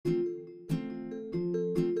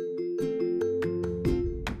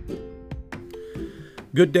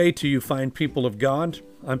Good day to you, fine people of God.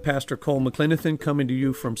 I'm Pastor Cole McClenathan, coming to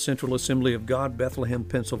you from Central Assembly of God, Bethlehem,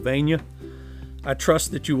 Pennsylvania. I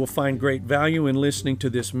trust that you will find great value in listening to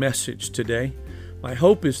this message today. My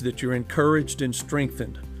hope is that you're encouraged and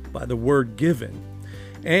strengthened by the word given,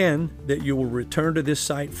 and that you will return to this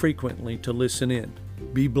site frequently to listen in.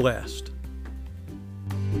 Be blessed.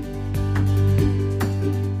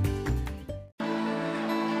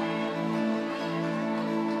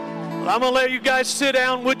 I'm going to let you guys sit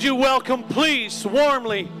down. Would you welcome, please,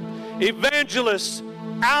 warmly, Evangelist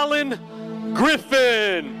Alan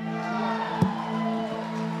Griffin.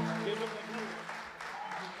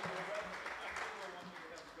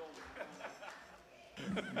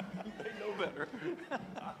 They know better.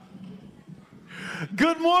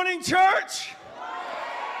 Good morning, church.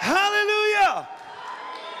 Hallelujah.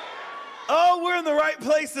 Oh, we're in the right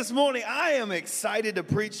place this morning. I am excited to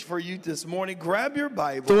preach for you this morning. Grab your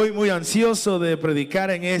Bible. Estoy muy ansioso de predicar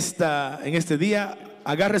en este día.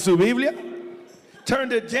 Agarre su Biblia. Turn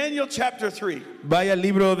to Daniel chapter 3. Vaya al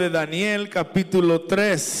libro de Daniel capítulo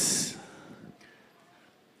 3.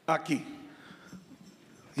 Aquí.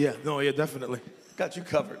 Yeah, definitely. Got you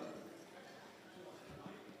covered.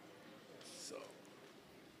 So.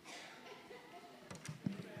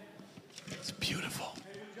 It's beautiful.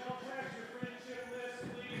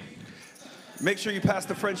 Make sure you pass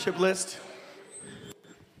the friendship list.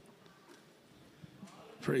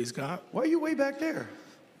 Praise God. Why are you way back there?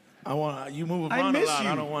 You move I around a miss lot. you.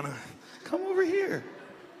 I don't want to. Come over here.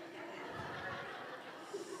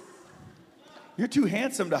 You're too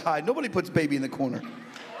handsome to hide. Nobody puts baby in the corner.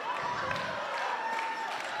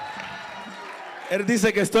 Él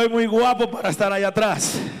dice que estoy muy guapo para estar allá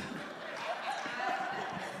atrás.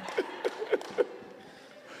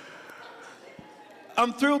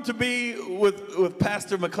 I'm thrilled to be with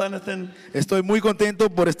Pastor McClenathan. Estoy muy contento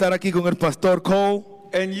por estar aquí con el Pastor Cole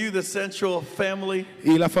And you, the Central family,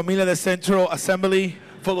 y la familia de Central Assembly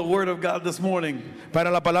for the Word of God this morning. para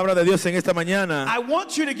la palabra de Dios en esta mañana. I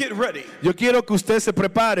want you to get ready Yo quiero que usted se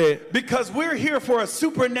prepare because we're here for a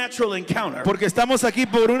supernatural encounter. porque estamos aquí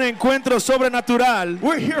por un encuentro sobrenatural.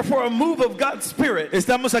 We're here for a move of God's Spirit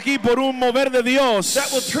Estamos aquí por un mover de Dios that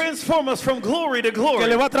will transform us from glory to que le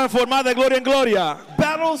glory. va a transformar de gloria en gloria.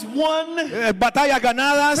 Battles won, Batallas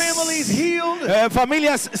ganadas, families healed,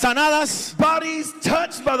 familias sanadas, bodies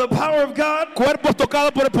touched by the power of God. cuerpos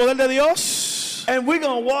tocados por el poder de Dios. And we're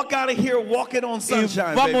going to walk out of here walking on Y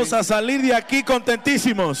sunshine, vamos baby. a salir de aquí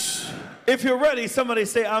contentísimos. If you're ready, somebody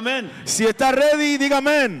say amen. Si está ready, diga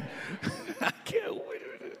amén. I can't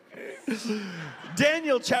wait.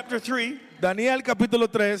 Daniel chapter 3. Daniel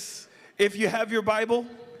capítulo 3. If you have your Bible,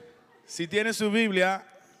 Si tiene su Biblia.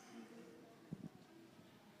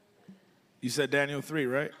 You said Daniel 3,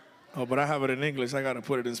 right? Oh, but I have it in English. I got to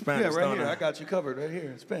put it in Spanish. yeah, right don't here. I? I got you covered right here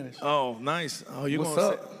in Spanish. Oh, nice. Oh, you What's gonna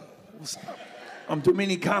up? say- What's up? I'm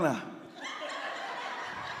Dominicana.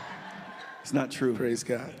 It's not true. Praise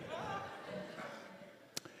God.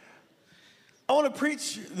 I want to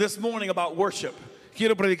preach this morning about worship.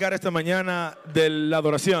 Quiero predicar esta mañana de la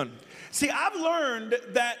adoración. See, I've learned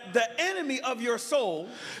that the enemy of your soul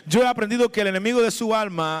Yo he aprendido que el enemigo de su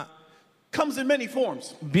alma comes in many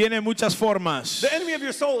forms. viene en muchas formas. The enemy of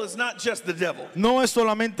your soul is not just the devil. No es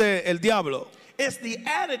solamente el diablo, It's the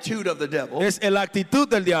attitude of the devil es la actitud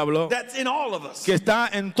del diablo that's in all of us, que está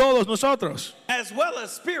en todos nosotros, as well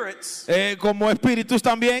as spirits como espíritus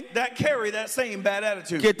también, that carry that same bad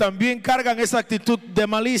attitude. que también cargan esa actitud de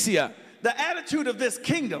malicia. The attitude of this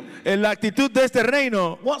kingdom La actitud de este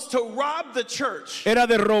reino wants to rob the church. era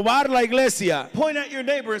de robar la iglesia. Point at your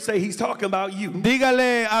neighbor and say, he's talking about you.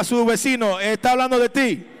 Dígale a su vecino, está hablando de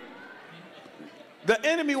ti. The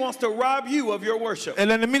enemy wants to rob you of your worship. El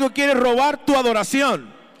enemigo quiere robar tu adoración.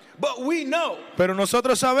 But we know Pero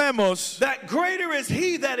nosotros sabemos that greater is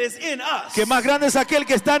he that is in us que más grande es aquel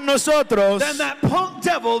que está en nosotros than that punk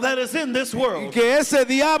devil that is in this world. que ese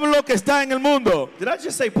diablo que está en el mundo. Did I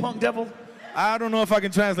just say punk devil? I don't know if I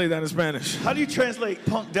can translate that in Spanish. How do you translate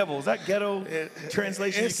punk devil? Is that ghetto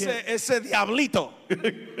translation? Ese diablito.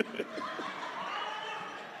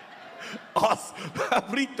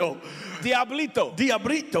 Diabrito. Diablito.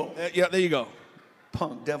 Diabrito. Yeah, there you go.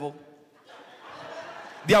 Punk devil.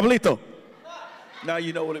 Diablito. Now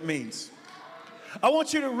you know what it means. I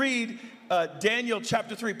want you to read Daniel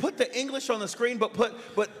chapter 3. Put the English on the screen, but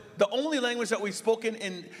the only language that we've spoken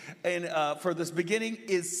in for this beginning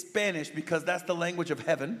is Spanish, because that's the language of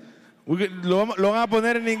heaven. Lo van a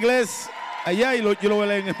poner en inglés allá y yo lo voy a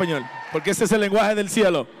leer en español, porque ese es el lenguaje del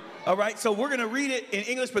cielo. All right, so we're going to read it in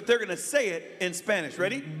English, but they're going to say it in Spanish.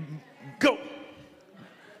 Ready? Go.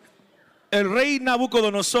 el rey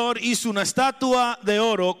Nabucodonosor hizo una estatua de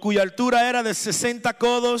oro cuya altura era de 60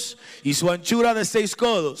 codos y su anchura de 6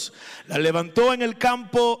 codos. La levantó en el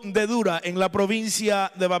campo de Dura, en la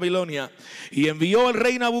provincia de Babilonia. Y envió el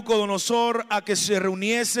rey Nabucodonosor a que se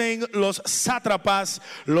reuniesen los sátrapas,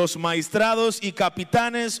 los maestrados y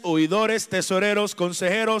capitanes, oidores, tesoreros,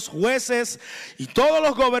 consejeros, jueces y todos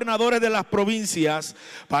los gobernadores de las provincias,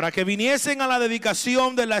 para que viniesen a la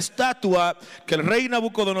dedicación de la estatua que el rey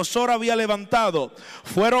Nabucodonosor había levantado.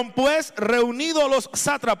 Fueron pues reunidos los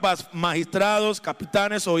sátrapas, magistrados,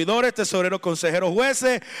 capitanes, oidores, tesoreros, consejeros,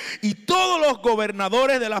 jueces y todos los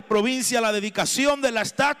gobernadores de las provincias a la dedicación de la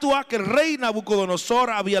estatua que el rey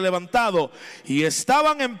Nabucodonosor había levantado. Y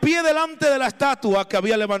estaban en pie delante de la estatua que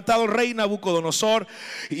había levantado el rey Nabucodonosor,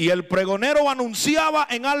 y el pregonero anunciaba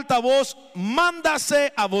en alta voz: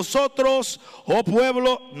 mándase a vosotros, oh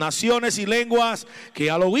pueblo, naciones y lenguas,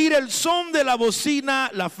 que al oír el son de la bocina,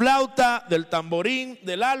 la flauta, del tamborín,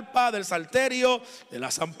 del arpa, del salterio, de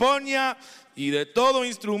la zampoña y de todo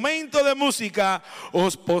instrumento de música,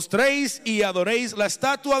 os postréis y adoréis la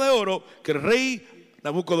estatua de oro que el rey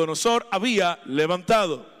Nabucodonosor había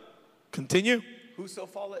levantado. Continue. Whoso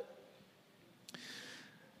falleth.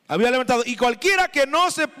 Había levantado, y cualquiera que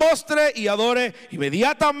no se postre y adore,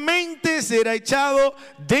 inmediatamente será echado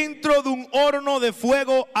dentro de un horno de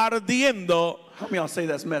fuego ardiendo. How many of y'all say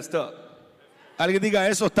that's messed up? Alguien diga,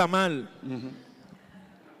 eso está mal.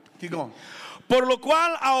 Keep going. Por lo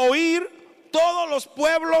cual, a oír todos los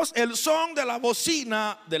pueblos el son de la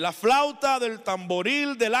bocina, de la flauta, del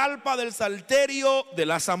tamboril, del arpa, del salterio, de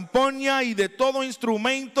la zampoña y de todo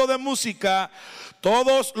instrumento de música,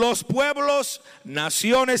 todos los pueblos,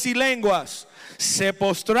 naciones y lenguas se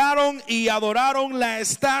postraron y adoraron la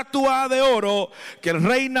estatua de oro que el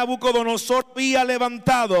rey Nabucodonosor había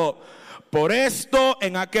levantado. Por esto,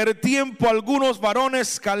 en aquel tiempo, algunos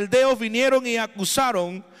varones caldeos vinieron y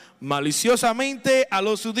acusaron maliciosamente a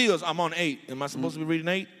los judíos. I'm on 8. Am I supposed to be reading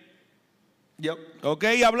 8? Yep. Ok,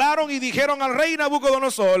 hablaron y dijeron al rey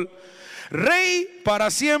Nabucodonosor: Rey para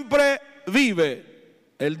siempre vive.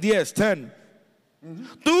 El 10.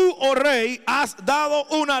 Tú, oh rey, has dado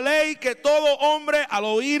una ley que todo hombre al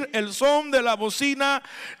oír el son de la bocina,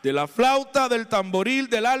 de la flauta, del tamboril,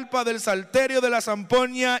 del arpa, del salterio, de la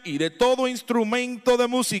zampoña y de todo instrumento de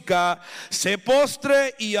música, se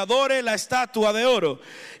postre y adore la estatua de oro.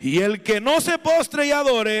 Y el que no se postre y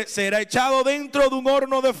adore será echado dentro de un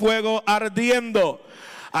horno de fuego ardiendo.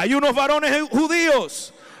 Hay unos varones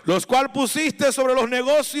judíos, los cuales pusiste sobre los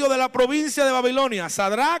negocios de la provincia de Babilonia,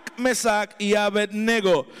 Sadrach, Mesach y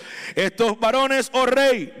Abednego. Estos varones, oh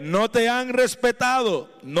rey, no te han respetado,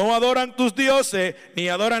 no adoran tus dioses, ni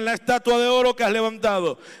adoran la estatua de oro que has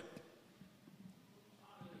levantado.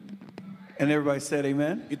 And everybody said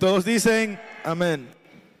amen. Y todos dicen, amén.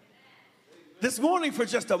 This morning, for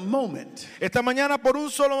just a moment, Esta mañana, por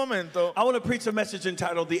un solo momento, I want to preach a message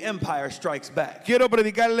entitled The Empire Strikes Back. quiero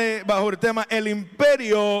predicarle bajo el tema El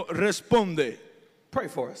Imperio Responde. Pray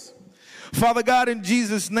for us. Father God, in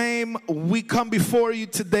Jesus' name, we come before you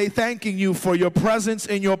today thanking you for your presence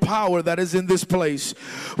and your power that is in this place.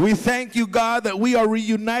 We thank you, God, that we are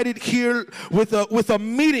reunited here with a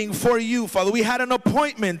meeting for you, Father. We had an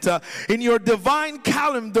appointment in your divine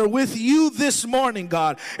calendar with you this morning,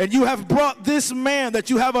 God, and you have brought this man that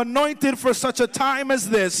you have anointed for such a time as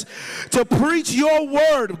this to preach your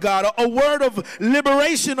word, God, a word of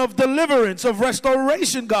liberation, of deliverance, of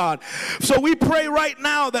restoration, God. So we pray right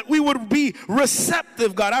now that we would be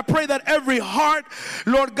receptive, God. I pray that every heart,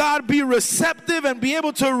 Lord God, be receptive and be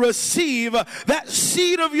able to receive that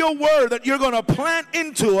seed of your word that you're going to plant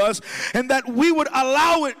into us, and that we would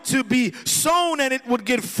allow it to be sown and it would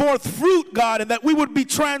get forth fruit, God, and that we would be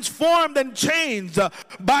transformed and changed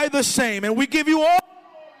by the same. And we give you all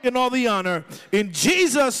and all the honor in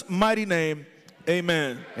Jesus' mighty name.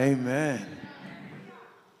 Amen. Amen.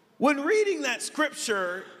 When reading that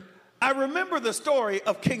scripture, I remember the story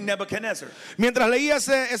of King Nebuchadnezzar. Mientras leía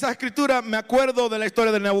esa escritura, me acuerdo de la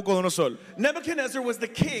historia de Nabucodonosor. Nebuchadnezzar was the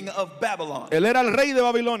king of Babylon. Él era el rey de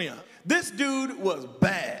Babilonia. This dude was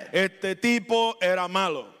bad. Este tipo era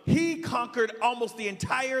malo. He conquered almost the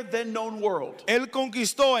entire then known world. Él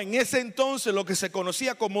conquistó en ese entonces lo que se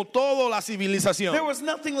conocía como toda la civilización. There was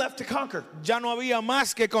nothing left to conquer. Ya no había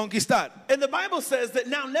más que conquistar. And the Bible says that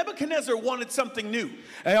now Nebuchadnezzar wanted something new.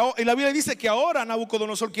 Y la Biblia dice que ahora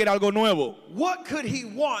Nabucodonosor quiere algo nuevo. What could he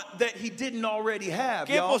want that he didn't already have,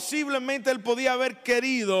 ¿Qué y'all? posiblemente él podía haber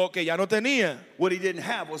querido que ya no tenía? What he didn't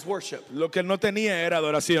have was worship. Lo que él no tenía era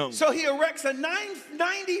adoración. So he erects a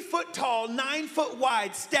 90-foot tall, 9-foot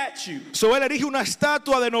wide statue statue, So él erige una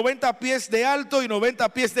estatua de 90 pies de alto y 90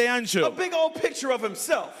 pies de a ancho. big old picture of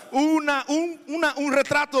himself. Un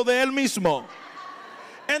retrato de él mismo.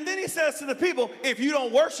 And then he says to the people, if you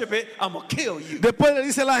don't worship it, I'm going to kill you. Después le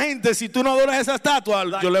dice a la gente, si tú no adoras esa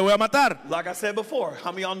estatua, yo le voy a matar. Like I said before,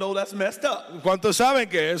 how many of y'all know that's messed up? ¿Cuántos saben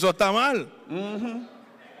que eso está mal?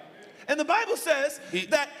 And the Bible says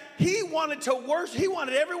that he wanted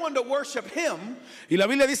everyone to worship him. Y la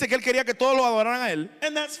Biblia dice que él quería que todos lo adoraran a él.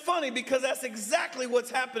 And that's funny because that's exactly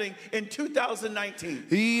what's happening in 2019.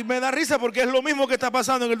 Y me da risa porque es lo mismo que está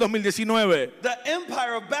pasando en el 2019. The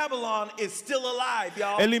empire of Babylon is still alive,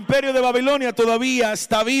 y'all. El imperio de Babilonia todavía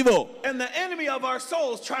está vivo. And the enemy of our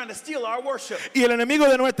souls trying to steal our worship. Y el enemigo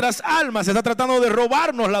de nuestras almas está tratando de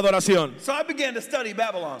robarnos la adoración. So I began to study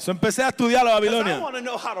Babylon. So empecé a estudiar la 'Cause I Babilonia. want to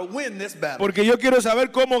know how to win this battle. Porque yo quiero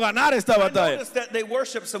saber cómo ganar esta I batalla. noticed that they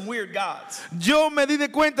worship some weird gods. Yo me di de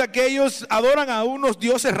cuenta que ellos adoran a unos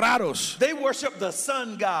dioses raros. They worship the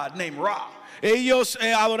sun god named Ra. Ellos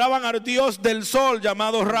adoraban al dios del sol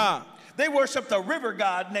llamado Ra. They worship the river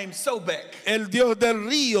god named Sobek. El dios del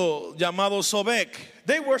río llamado Sobek.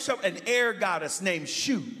 They worship an air goddess named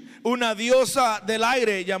Shu. Una diosa del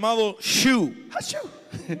aire llamado Shu. Hashu.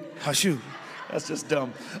 Hashu. That's just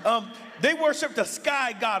dumb. They worship the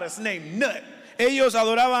sky goddess named Nut. Ellos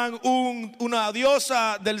adoraban una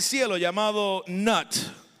diosa del cielo llamado Nut.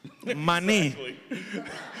 Maní.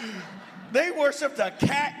 They worship the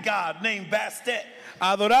cat god named Bastet.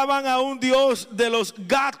 Adoraban a un dios de los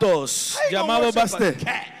gatos How you gonna llamado worship a Bastet.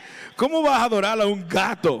 cat? ¿Cómo vas a adorar a un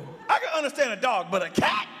gato? I can understand a dog, but a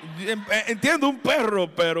cat? Entiendo un perro,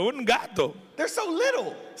 pero un gato. They're so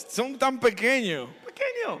little. Son tan pequeños.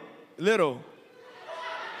 Pequeño. Little.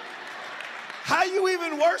 How you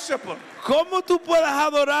even worship them? ¿Cómo tú puedes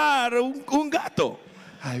adorar un gato?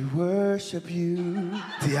 I worship you,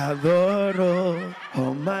 Te adoro,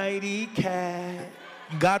 almighty cat.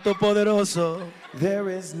 gato poderoso. There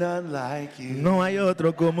is none like you. No hay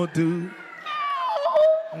otro como tú.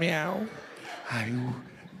 Miau. I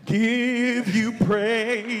give you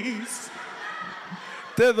praise.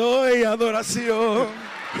 Te doy adoración.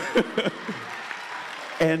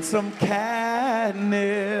 And some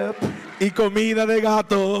catnip. Y comida de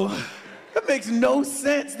gato. That makes no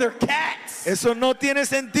sense. They're cats. Eso no tiene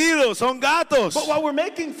sentido, son gatos. But while we're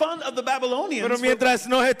making fun of the Babylonians Pero mientras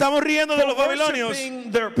nos estamos riendo de los for babilonios worshiping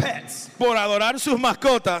their pets, por adorar sus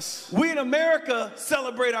mascotas, we in America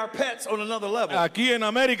celebrate our pets on another level. aquí en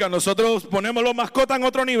América nosotros ponemos los mascotas en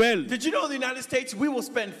otro nivel. Did you know in the United States we will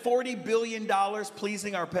spend $40 billion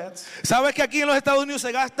pleasing our pets? ¿Sabes que aquí en los Estados Unidos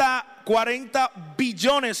se gasta 40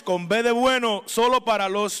 billones con B de bueno solo para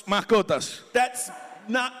los mascotas? That's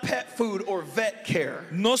not pet food or vet care.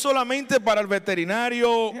 No solamente para el veterinario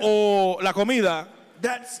o la comida.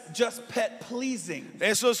 That's just pet pleasing.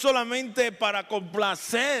 Eso es solamente para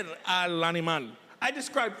complacer al animal. I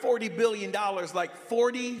described $40 billion like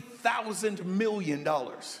 40,000 million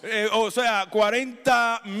dollars. O sea,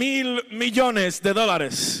 40,000 millones de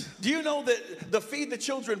dólares. Do you know that the Feed the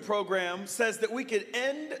Children program says that we could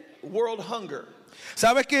end world hunger?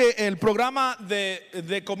 ¿Sabes que el programa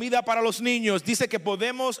de comida para los niños dice que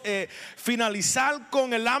podemos finalizar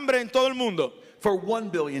con el hambre en todo el mundo? For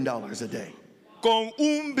 $1 billion a day. Con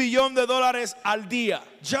 $1 billón de dólares al día.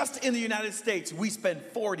 Just in the United States, we spend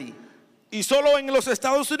 40 Y solo en los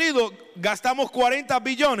Estados Unidos gastamos 40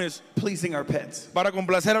 billones pleasing our pets. para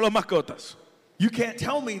complacer a los mascotas. You can't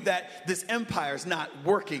tell me that this empire is not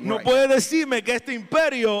working No right. puede decirme que este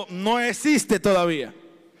imperio no existe todavía.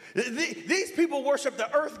 These people worship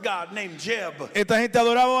the earth god named Jeb. Esta gente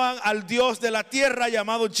adoraba al dios de la tierra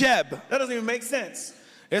llamado Jeb. That doesn't even make sense.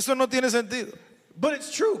 Eso no tiene sentido. But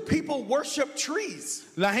it's true. People worship trees.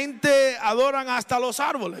 La gente adoran hasta los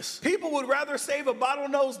árboles. People would rather save a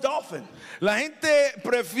bottlenose dolphin La gente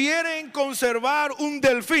prefiere conservar un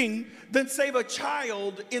delfín than save a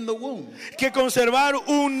child in the womb. que conservar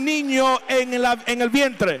un niño en el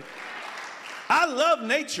vientre. I love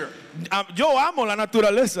nature, Yo amo la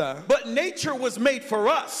naturaleza, but nature was made for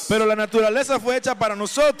us. pero la naturaleza fue hecha para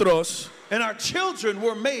nosotros And our children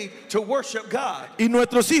were made to worship God. y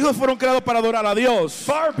nuestros hijos fueron creados para adorar a Dios.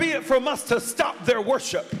 Far be it from us to stop their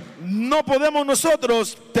worship. No podemos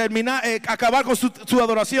nosotros acabar con su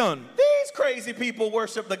adoración. These crazy people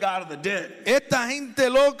worship the God of the dead. Esta gente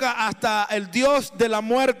loca hasta el Dios de la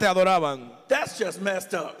muerte adoraban. That's just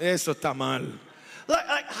messed up. Eso está mal.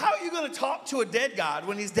 Like how are you going to talk to a dead God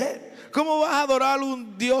when he's dead? ¿Cómo vas a adorar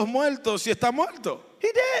un Dios muerto si está muerto? He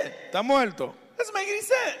dead. Está muerto. Doesn't make any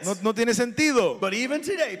sense. No tiene sentido. But even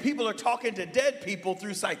today, people are talking to dead people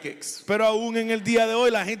through psychics. Pero aún en el día de hoy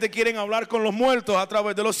la gente quiere hablar con los muertos a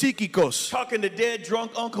través de los psíquicos. Talking to dead,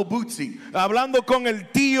 drunk Uncle Bootsy. Hablando con el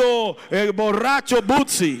tío borracho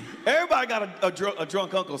Bootsy. Everybody got a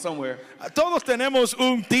drunk uncle somewhere. Todos tenemos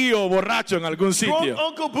un tío borracho en algún sitio. Drunk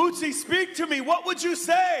Uncle Bootsy, speak to me. What would you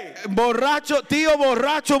say? Tío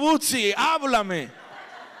borracho Bootsy, háblame.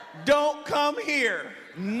 Don't come here.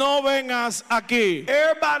 No vengas aquí.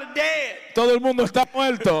 Everybody dead. Todo el mundo está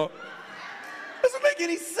muerto. Doesn't make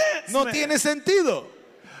any sense. No man. tiene sentido.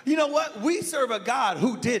 You know what? We serve a God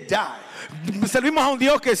who did die, Servimos a un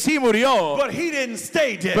Dios que sí murió, but he didn't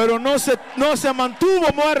stay dead. pero no se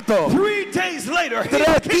mantuvo muerto. 3 days later, he 3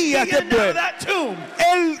 kicked días me into después. that tomb.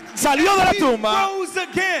 Él salió de la He tumba rose y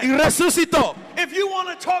again. resucitó. If you want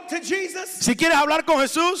to talk to Jesus, Si quieres hablar con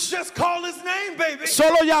Jesús, just call his name, baby.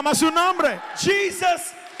 solo llama su nombre.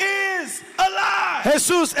 Jesus is alive.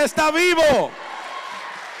 Jesús está vivo.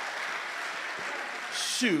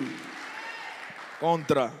 Shoot.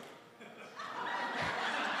 Contra.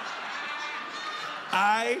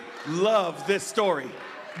 I love this story.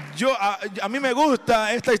 A mí me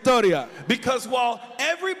gusta esta historia. Because while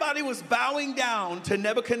everybody was bowing down to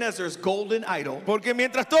Nebuchadnezzar's golden idol, Porque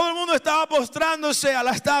mientras todo el mundo estaba postrándose a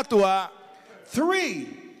la estatua,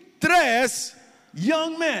 3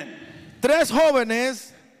 young men, 3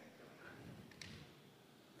 jóvenes,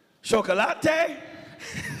 chocolate,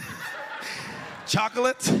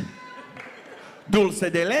 chocolate, dulce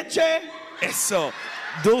de leche, eso,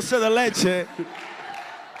 dulce de leche,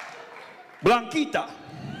 blanquita,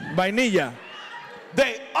 vainilla.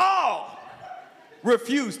 they all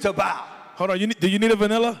refused to bow. Hold on, do you need a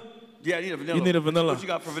vanilla? Yeah, I need a vanilla. You need a vanilla. What you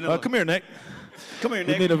got for vanilla? Come here, Nick. Come here, You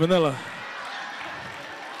Nick. need a vanilla.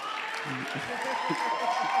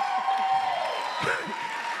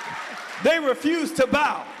 They refused to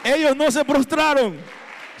bow. Ellos no se prostraron.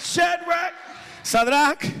 Shadrach,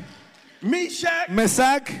 Sadrach, Meshach,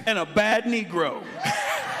 Mesac and a bad Negro.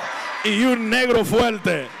 y un negro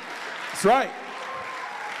fuerte. That's right.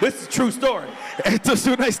 This is a true story. Esto es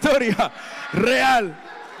una historia real.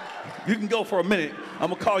 You can go for a minute. I'm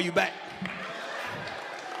going to call you back.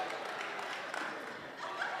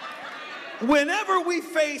 Whenever we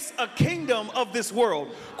face a kingdom of this world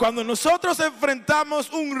Cuando nosotros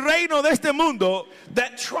enfrentamos un reino de este mundo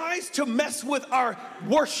that tries to mess with our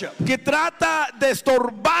worship, que trata de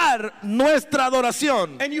estorbar nuestra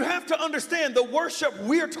adoración, and you have to understand the worship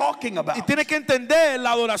we're talking y about tienes que entender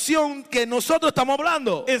la adoración que nosotros estamos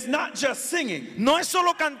hablando, is not just singing. no es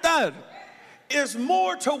solo cantar. There's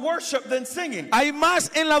more to worship than singing. Hay más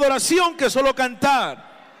en la adoración que solo cantar.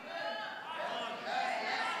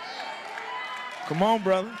 Come on,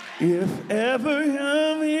 brother. If ever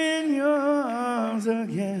I'm in your arms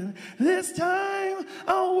again, this time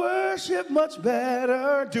I'll worship much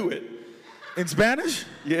better. Do it. In Spanish?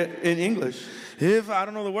 Yeah, in English. If I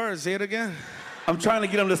don't know the words, say it again. I'm trying to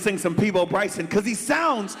get him to sing some Peebo Bryson because he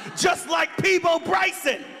sounds just like Peebo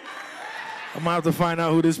Bryson. I'm gonna have to find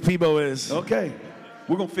out who this Peebo is. Okay,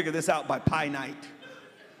 we're gonna figure this out by Pie Night.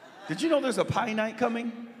 Did you know there's a Pie Night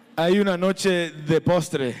coming? Hay una noche de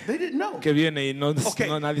postre They didn't know. que viene y no, Okay,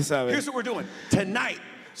 no nadie sabe. here's what we're doing. Tonight,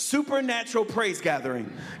 supernatural praise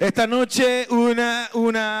gathering. Esta noche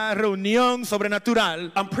una reunión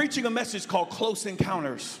sobrenatural. I'm preaching a message called Close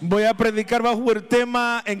Encounters. Voy a predicar bajo el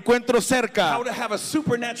tema encuentro cerca. How to have a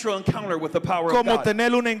supernatural encounter with the power of Cómo God.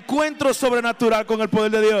 tener un encuentro sobrenatural con el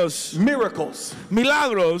poder de Dios. Miracles,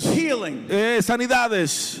 Milagros, healing,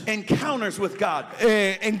 sanidades, encounters with God.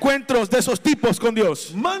 encuentros de esos tipos con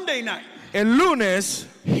Dios. Monday night, El lunes,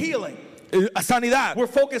 healing. sanidad. We're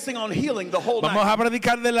focusing on healing the whole Vamos night. a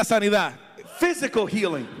predicar de la sanidad Physical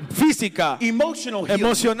healing, física, emotional healing.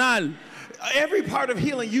 emocional. Every part of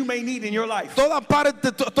healing you may need in your life. Toda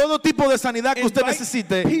parte, todo tipo de sanidad que usted Invite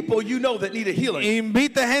necesite. people you know that need a healing.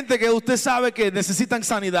 Invite gente que usted sabe que necesitan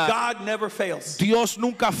sanidad. God never fails. Dios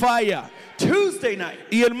nunca falla. Tuesday night,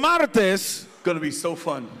 Y el martes gonna be so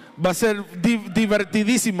fun. va a ser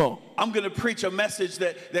divertidísimo. I'm gonna preach a message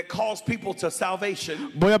that calls people to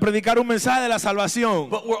salvation. Voy a predicar un mensaje de la salvación.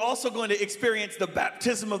 But we're also going to experience the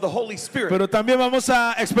baptism of the Holy Spirit. Pero también vamos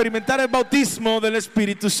a experimentar el bautismo del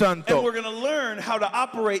Espíritu And Santo. we're going to learn how to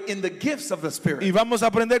operate in the gifts of the Spirit. Y vamos a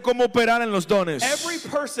aprender cómo operar en los dones. Every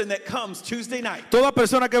person that comes Tuesday night Toda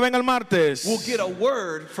persona que venga el martes will get a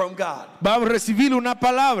word from God. va a recibir una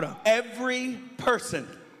palabra. Every person.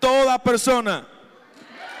 Toda persona.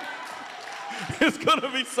 It's going to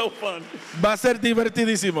be so fun. Va a ser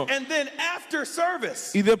divertidísimo. And then after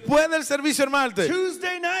service, Y después del servicio el martes,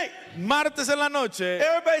 Tuesday night, martes en la noche,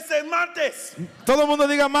 everybody say martes. todo el mundo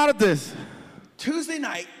diga martes. Tuesday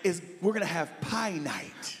night we're going to have pie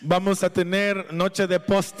night. Vamos a tener noche de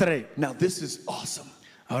postre. Now this is awesome.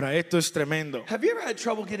 Ahora, esto es tremendo. Have you ever had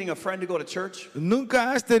trouble getting a friend to go to church?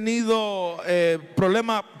 ¿Nunca has tenido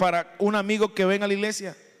problema para un amigo que venga a la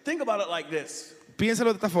iglesia? Think about it like this. Piénsalo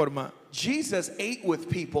de esta forma. Jesus ate with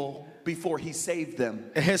people before he saved them.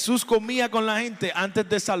 Jesús comía con la gente antes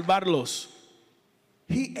de salvarlos.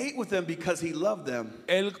 He ate with them because he loved them.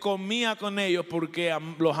 Él comía con ellos porque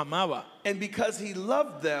los amaba. And because he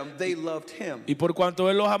loved them, they loved him. Y por cuanto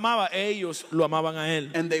él los amaba, ellos lo amaban a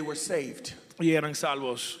él. And they were saved. Y eran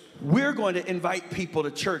salvos. We're going to invite people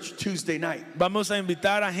to church Tuesday night. Vamos a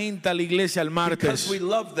invitar a gente a la iglesia el Because martes. we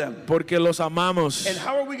love them. Porque los amamos. And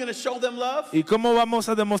how are we going to show them love? ¿Y cómo vamos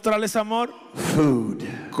a demostrarles amor? Food.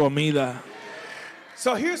 Comida.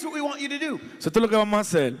 So here's what we want you to do. Esto es lo que vamos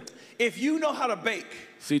a hacer. If you know how to bake,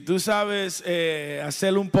 Si tú sabes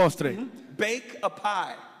hacer un postre, bake a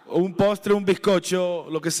pie. un postre, un bizcocho,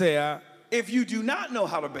 lo que sea. If you do not know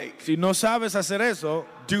how to bake, Si no sabes hacer eso,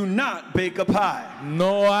 do not bake a pie.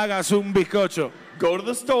 no hagas un bizcocho. Go to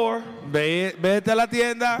the store, Vete a la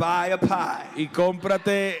tienda buy a pie. y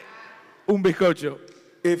cómprate un bizcocho.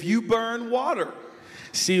 If you burn water,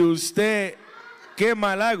 Si usted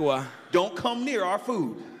quema el agua, don't come near our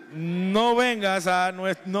food. no vengas a no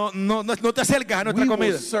te acercas a nuestra We will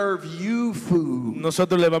comida. serve you food.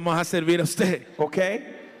 Nosotros le vamos a servir a usted. Okay?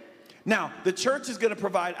 Now, the church is going to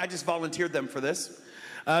provide, I just volunteered them for this,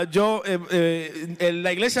 La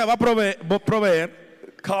iglesia va a proveer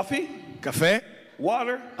coffee, café,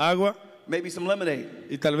 water, agua maybe some lemonade.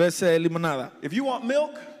 y tal vez limonada. If you want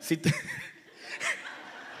milk, Si, te-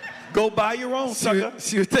 go buy your own, sucker.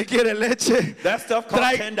 si usted quiere leche, That stuff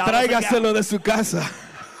costs $10 a gallon. tráigaselo de su casa.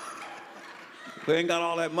 We ain't got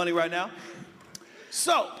all that money right now.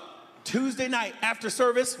 So, Tuesday night after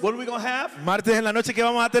service, what are we going to have? Martes en la noche, que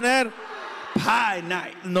vamos a tener? Pie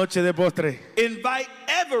night. Noche de postre. Invite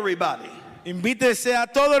everybody. Invítese a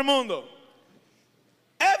todo el mundo.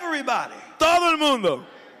 Everybody. Todo el mundo.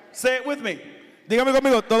 Say it with me. Dígame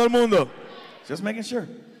conmigo, todo el mundo. Just making sure.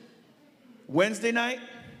 Wednesday night,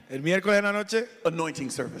 El miércoles en la noche, anointing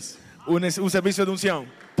service. un servicio de unción.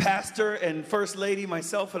 Pastor and First Lady,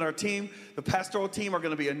 myself and our team, the pastoral team are going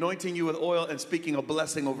to be anointing you with oil and speaking a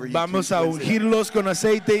blessing over you. Vamos a Wednesday night. ungirlos con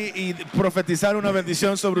aceite y profetizar una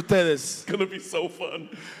bendición sobre ustedes. It's going to be so fun.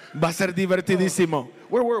 Va a ser divertidísimo.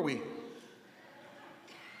 Where were we?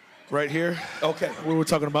 Right here, Okay, we were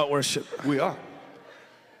talking about worship. we are.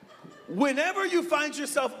 Whenever you find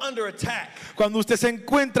yourself under attack, Cuando usted se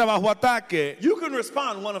encuentra bajo ataque, you can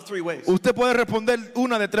respond one of three ways. usted puede responder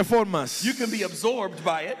una de tres formas. You can be absorbed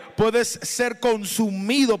by it, Puedes ser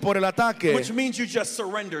consumido por el ataque, which means you just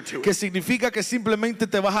surrender to que it. significa que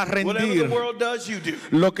simplemente te vas a Whatever the rendir. world does, you do.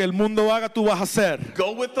 Lo que el mundo haga, tú vas a hacer.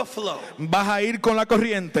 Go with the flow. Vas a ir con la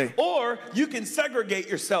corriente. Or you can segregate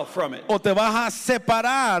yourself from it. O te vas a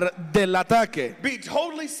separar del ataque. Be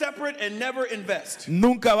totally separate and never invest.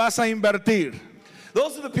 Nunca vas a invertir.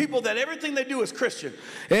 Those are the people that everything they do is Christian.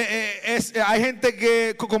 Hay gente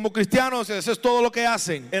que como cristianos eso es todo lo que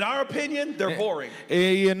hacen. In our opinion, they're boring.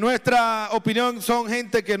 Y en nuestra opinión son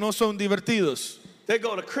gente que no son divertidos. They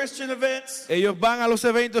go to Christian events. Ellos van a los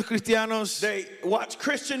eventos cristianos. They watch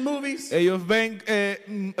Christian movies. Ellos ven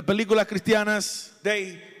películas cristianas.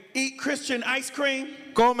 They eat Christian ice cream.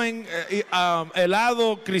 Comen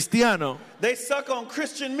helado cristiano. They suck on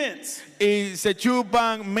Christian mints. Y se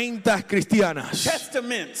chupan mentas cristianas.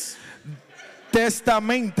 Testaments.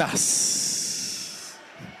 Testamentas.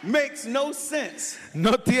 Makes no sense.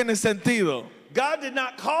 No tiene sentido. God did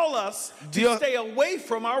not call us to Dios- stay away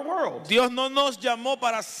from our world. Dios no nos llamó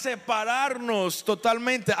para separarnos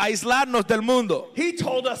totalmente, aislarnos del mundo. He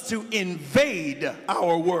told us to invade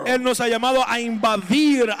our world. Él nos ha llamado a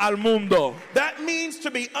invadir al mundo. That means to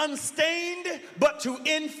be unstained, but to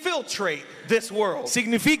infiltrate this world.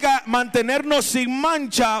 Significa mantenernos sin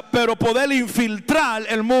mancha, pero poder infiltrar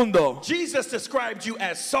el mundo. Jesus described you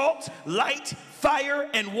as salt, light, fire,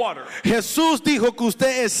 and water. Jesús dijo que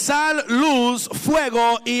usted es sal, luz,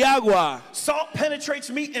 fuego y agua. Salt penetrates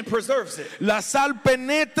meat and preserves it. La sal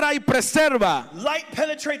penetra y preserva. Light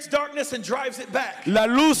penetrates darkness and drives it back. La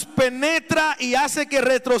luz penetra y hace que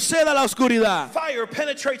retroceda la oscuridad. Fire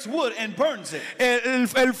penetrates wood and burns it.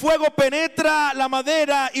 El fuego penetra la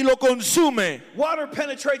madera y lo consume. Water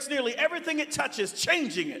penetrates nearly everything it touches,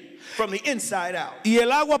 changing it from the inside out. Y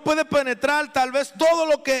el agua puede penetrar tal vez todo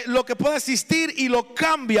lo que puede existir y lo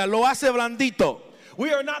cambia, lo hace blandito.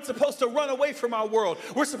 We are not supposed to run away from our world.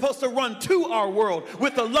 We're supposed to run to our world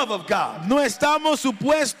with the love of God. No estamos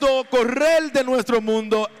supuestos correr de nuestro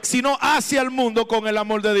mundo, sino hacia el mundo con el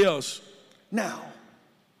amor de Dios. Now,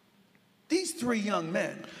 these three young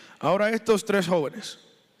men, Ahora estos tres jóvenes,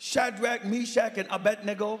 Shadrach, Meshach, and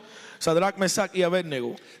Abednego, Sadrach, Mesach y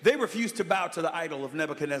Abednego, they refused to bow to the idol of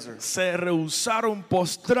Nebuchadnezzar. se rehusaron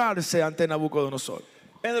postrarse ante Nabucodonosor.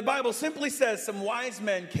 And the Bible simply says some wise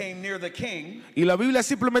men came near the king, Y la Biblia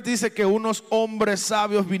simplemente dice que unos hombres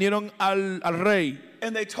sabios vinieron al rey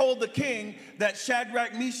and they told the king that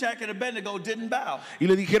Shadrach, Meshach, and Abednego didn't bow. y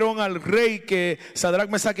le dijeron al rey que Sadrach,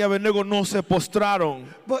 Mesach y Abednego no se postraron.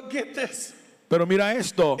 But get this. Pero mira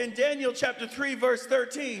esto, In Daniel chapter 3, verse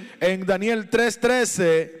 13, en Daniel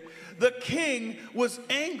 3:13, the king was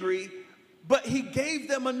angry, but he gave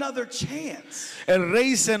them another chance. el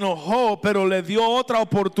rey se enojó, pero le dio otra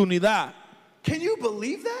oportunidad. Can you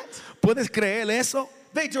believe that? ¿Puedes creer eso?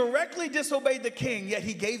 They directly disobeyed the king, yet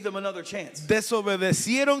he gave them another chance.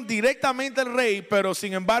 Desobedecieron directamente al rey, pero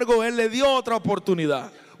sin embargo él le dio otra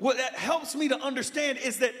oportunidad. What that helps me to understand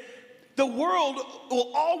is that the world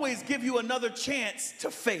will always give you another chance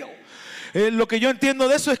to fail. Lo que yo entiendo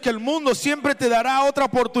de eso es que el mundo siempre te dará otra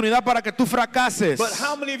oportunidad para que tú fracases. But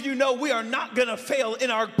how many of you know we are not going to fail in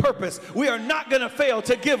our purpose? We are not going to fail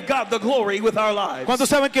to give God the glory with our lives. ¿Cuántos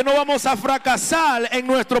saben que no vamos a fracasar en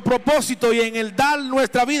nuestro propósito y en el dar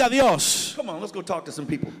nuestra vida a Dios? Come on, let's go talk to some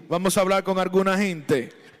people. Vamos a hablar con alguna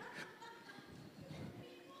gente.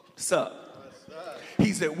 What's up?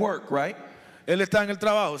 He's at work, right? Él está en el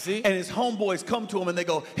trabajo, ¿sí? And his homeboys come to him and they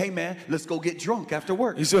go, hey man, let's go get drunk after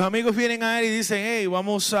work. Y sus amigos vienen a él y dicen, hey,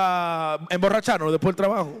 vamos a emborracharnos después del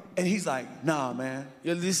trabajo. And he's like, nah man, Y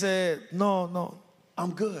él dice, no,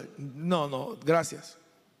 I'm good. gracias.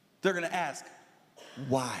 They're going to ask,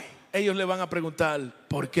 why? Ellos le van a preguntar,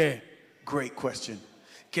 ¿por qué? Great question.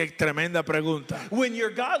 Qué tremenda pregunta. When your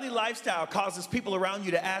godly lifestyle causes people around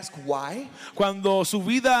you to ask why, Cuando su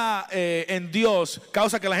vida en Dios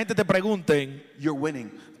causa que la gente te pregunten, you're winning.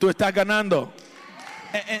 tú estás ganando.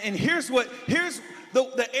 And here's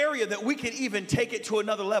the area that we can even take it to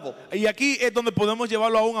another level. Y aquí es donde podemos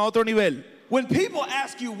llevarlo aún a otro nivel. When people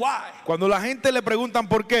ask you why, Cuando la gente le preguntan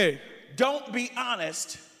por qué, don't be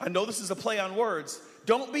honest. I know this is a play on words.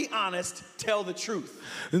 Don't be honest, tell the truth.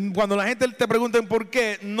 cuando la gente te pregunten por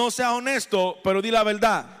qué, no seas honesto, pero di la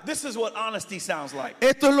verdad. This is what honesty sounds like.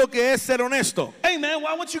 Esto es lo que es ser honesto. Hey man,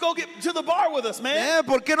 why don't you go get to the bar with us, man?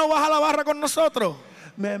 ¿Por qué no vas a la barra con nosotros?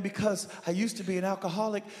 Man, because I used to be an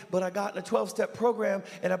alcoholic, but I got in a 12-step program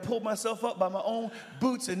and I pulled myself up by my own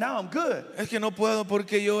boots and now I'm good. Es que no puedo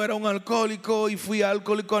porque yo era un alcohólico y fui a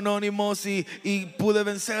Alcohólicos Anónimos y pude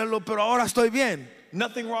vencerlo, pero ahora estoy bien.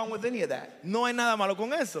 Nothing wrong with any of that. No hay nada malo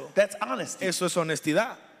con eso. That's honesty. Eso es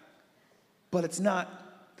honestidad, But it's not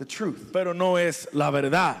the truth. pero no es la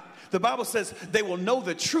verdad. The Bible says they will know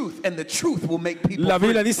the truth and the truth will make people La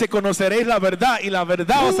Biblia free. dice, conoceréis la verdad y la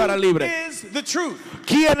verdad os hará Who libre. is the truth?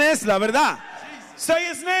 ¿Quién es la verdad? Say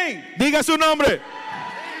his name. Diga su nombre.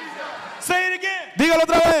 Say it again. Dígalo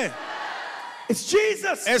otra vez. It's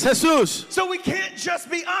Jesus. Es Jesús. So we can't just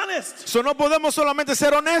be honest. So no podemos solamente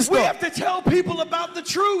ser honestos. We have to tell people about the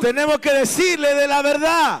truth. Tenemos que decirle de la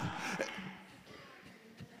verdad.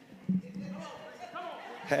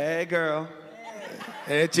 Hey girl,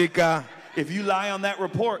 Chica, if you lie on that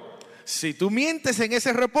report, si tú mientes en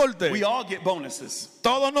ese reporte, we all get bonuses.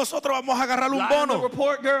 todos nosotros vamos a agarrar un Lie on the bono.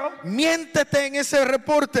 report, girl. Miéntete en ese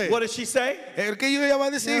reporte. What does she say? ¿El que ella va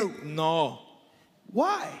a decir? No.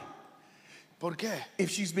 Why? ¿Por qué?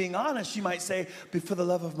 If she's being honest, she might say, "But for the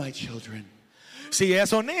love of my children." Si ella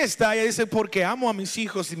es honesta, ella dice, porque amo a mis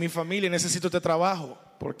hijos y mi familia, necesito este trabajo.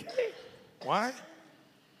 ¿Por qué? Why?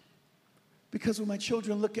 Because when my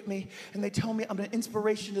children look at me and they tell me I'm an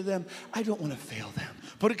inspiration to them, I don't want to fail them.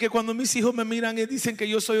 Porque cuando mis hijos me miran y dicen que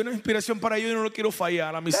yo soy una inspiración para ellos, yo no lo quiero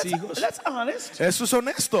fallar a mis hijos. That's honest. Eso es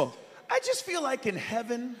honesto. I just feel like in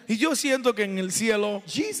heaven, Y yo siento que en el cielo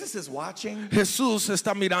Jesus is watching Jesús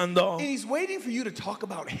está mirando and he's waiting for you to talk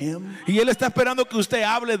about him. y Él está esperando que usted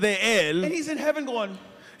hable de And Él. he's in heaven going,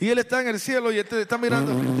 Y Él está en el cielo y Él te está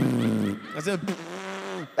mirando. Así,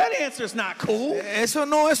 that answer's not cool. eso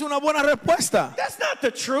no es una buena respuesta. That's not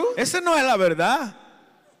the truth. Esa no es la verdad.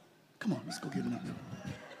 Come on, let's go get him up.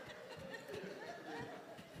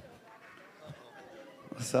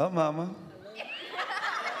 What's up, mama?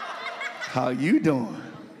 How you doing?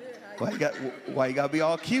 Why you got to be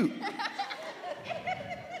all cute?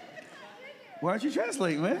 Why aren't you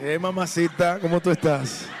translating, man? Mamacita, ¿cómo tú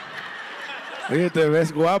estás? Oye, te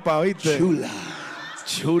ves guapa, ¿oíste? Chula.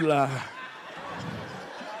 Chula.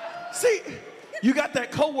 See, You got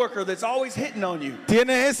that coworker that's always hitting on you.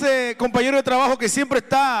 Tienes ese compañero de trabajo que siempre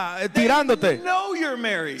está tirándote. They know you're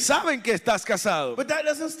married. Saben que estás casado, But that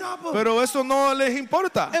doesn't stop them. pero eso no les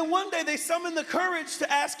importa. And one day they summon the courage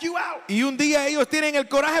to ask you out. Y un día ellos tienen el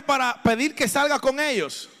coraje para pedir que salga con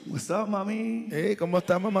ellos. What's up, mommy? Hey, ¿cómo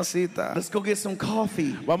está, mamacita? Let's go get some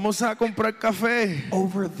coffee. Vamos a comprar café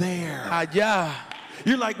Over there. allá.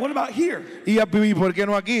 You're like, what about here? ¿Y por qué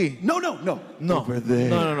no aquí? No. No, Over there.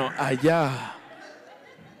 no, allá.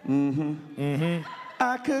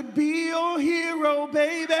 I could be your hero,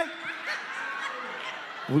 baby.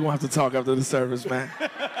 We're going to have to talk after the service, man.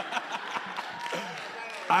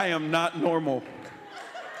 I am not normal.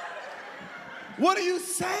 What do you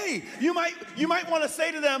say? You might want to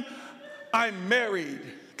say to them, I'm married.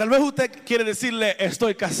 Tal vez usted quiere decirle,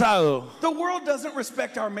 estoy casado. The world doesn't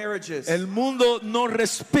respect our marriages. El mundo no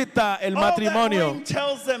respeta el All that matrimonio. ring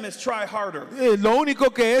tells them is try harder. Lo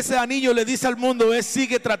único que ese anillo le dice al mundo es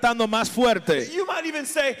sigue tratando más fuerte. You might even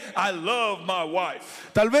say, I love my wife.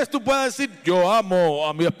 Tal vez tú puedas decir, yo amo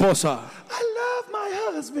a mi esposa. I love my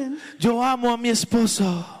husband. Yo amo a mi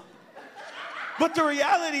esposo. But the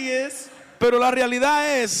reality is, Pero la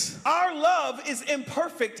realidad es, our love is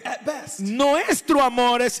imperfect at best. nuestro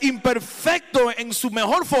amor es imperfecto en su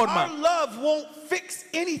mejor Our forma. love won't fix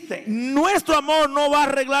anything. Nuestro amor no va a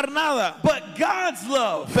arreglar nada. But God's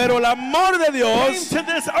love Pero el amor de came Dios to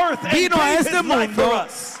this earth and vino a gave este his life for mundo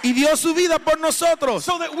us y dio su vida por nosotros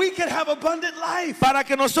so that we could have abundant life. para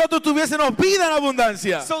que nosotros tuviésemos vida en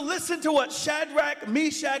abundancia. So listen to what Shadrach,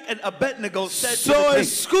 Meshach, and Abednego said to So the king.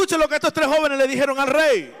 escuche lo que estos tres jóvenes le dijeron al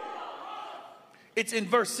rey. It's in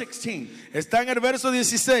verse 16. Está en el verso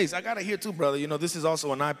 16. I got it here too, brother. You know, this is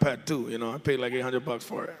also an iPad too. You know, I paid like $800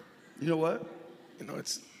 for it. You know what? You know,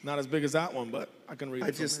 it's not as big as that one, but I can read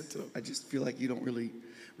it from it too. I just feel like you don't really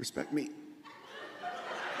respect me.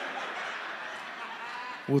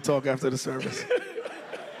 We'll talk after the service.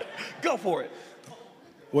 Go for it.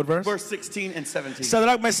 What verse? Verse 16 and 17.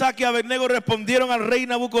 Sadrach, Mesach y Abednego respondieron al rey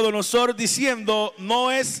Nabucodonosor diciendo, no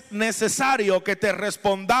es necesario que te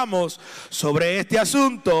respondamos sobre este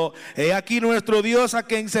asunto. He aquí nuestro Dios a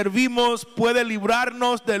quien servimos puede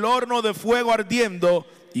librarnos del horno de fuego ardiendo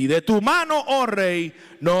y de tu mano, oh rey,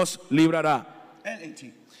 nos librará. And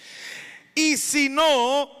 18. Y si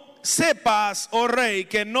no, sepas, oh rey,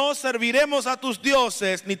 que no serviremos a tus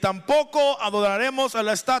dioses ni tampoco adoraremos a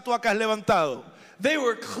la estatua que has levantado. They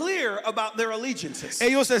were clear about their allegiances.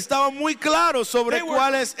 Ellos estaban muy claros sobre They were-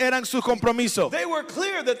 cuáles eran sus compromisos. They were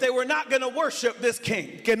clear that they were not going to worship this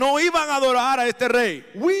king. Que no iban a adorar a este rey.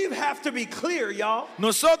 We have to be clear, y'all.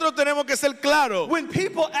 Nosotros tenemos que ser claros. When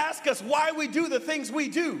people ask us why we do the things we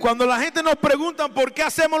do, Cuando la gente nos pregunta por qué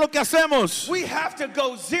hacemos lo que hacemos, we have to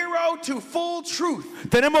go 0 to full truth,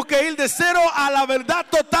 tenemos que ir de cero a la verdad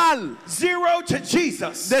total, 0 to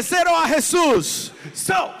Jesus. de cero a Jesús.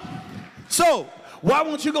 So, why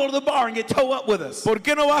won't you go to the bar and get toe up with us? ¿Por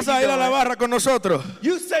qué no vas a ir a la barra con nosotros?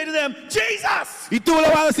 You say to them, Jesus! Y tú le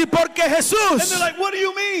vas a decir, porque And Jesús. they're like, what do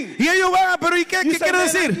you mean? Y ellos van, pero ¿y qué You quiere say, man, I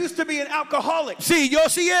decir? used to be an alcoholic. Sí, yo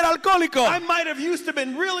sí era alcohólico. I might have used to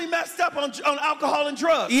been really messed up on alcohol and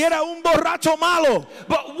drugs. Y era un borracho malo.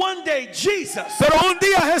 But one day, Jesus Pero un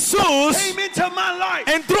día Jesús came into my life.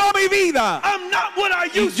 entró a mi vida. I'm not what I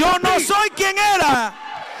Y used yo to no be. soy quien era.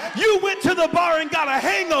 You went to the bar and got a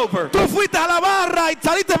hangover. Tú fuiste a la barra y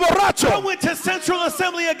saliste I borracho. went to Central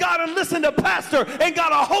Assembly of God and listened to pastor and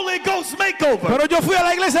got a Holy Ghost makeover. Pero yo fui a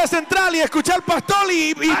la iglesia central y escuché al pastor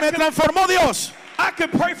y me transformó Dios. I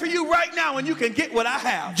could pray for you right now and you can get what I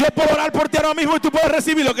have. Yo puedo orar por ti ahora mismo y tú puedes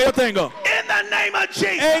recibir lo que yo tengo. In the name of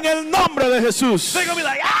Jesus. En el nombre de Jesús. They're going to be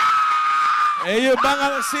like, ah! Ellos van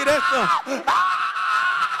a decir esto.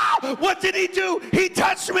 Ah! What did he do? He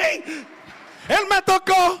touched me. Él me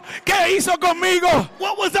tocó. ¿Qué hizo conmigo?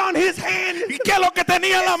 What was on his hand? ¿Y qué es lo que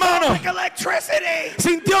tenía en la mano? Like electricity.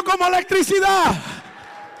 Sintió como electricidad.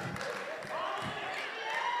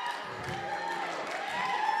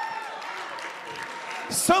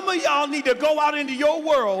 Some of y'all need to go out into your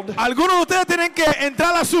world Algunos de ustedes tienen que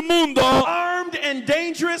entrar a su mundo armed and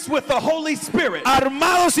dangerous with the Holy Spirit.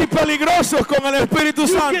 armados y peligrosos con el Espíritu You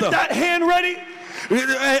Santo. get that hand ready?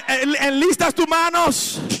 Enlistas tus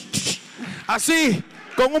manos así,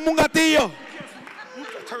 con un gatillo.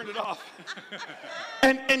 Turn it off.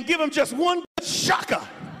 And give him just one shaka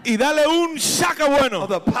Y dale un shaka bueno of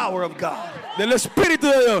the power of God. del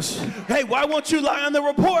Espíritu de Dios. Hey, why won't you lie on the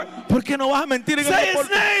report? ¿Por qué no vas a mentir en Say el his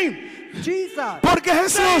reporte? name. Porque Say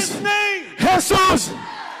Jesús, his name. Jesús,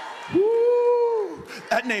 Woo.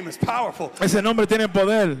 That name is powerful. Ese nombre tiene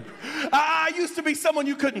poder. I used to be someone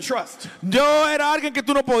you couldn't trust. Yo era alguien que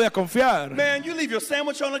tú no podías confiar. Man, you leave your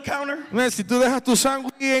sandwich on the counter, Si tú dejas tu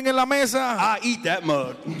sándwich en la mesa, I eat that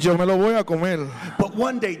mug. yo me lo voy a comer. But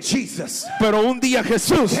one day Jesus Pero un día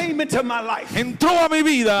Jesús came into my life. entró a mi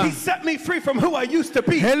vida. He set me free from who I used to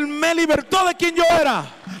be. Él me libertó de quien yo era.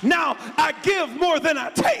 Now I give more than I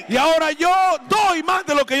take. Y ahora yo doy más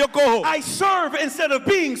de lo que yo cojo. I serve instead of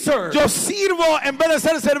being served. Yo sirvo en vez de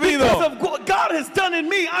ser servido. Because of what God has done in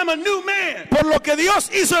me, I'm a new man. Por lo que Dios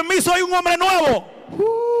hizo en mí, soy un hombre nuevo.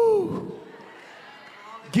 Woo.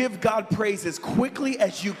 Give God praise as quickly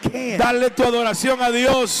as you can. Dale tu adoración a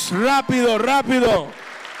Dios rápido, rápido.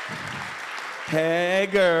 Hey,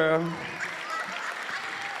 girl.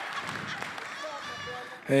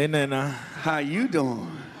 Hey, nena, How you doing?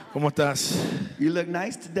 ¿cómo estás? You look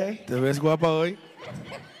nice today. ¿Te ves guapa hoy?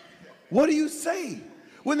 What do you say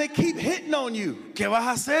when they keep hitting on you? ¿Qué vas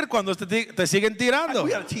a hacer cuando te siguen tirando?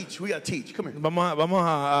 We gotta teach. We gotta teach. Come here. Vamos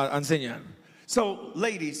a enseñar. So,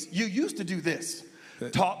 ladies, you used to do this.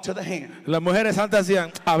 Talk to the hand. Las mujeres antes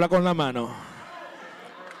hacían, habla con la mano.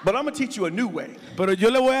 But I'm gonna teach you a new way. Pero yo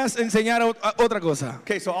le voy a enseñar otra cosa.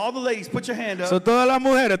 Okay, so all the ladies, put your hand up. So, todas las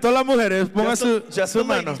mujeres, pongan Just su the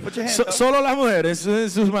mano. ladies, put your hand up. Solo las mujeres, en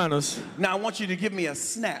sus manos. Now I want you to give me a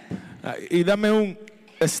snap. Y dame un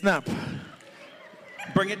snap.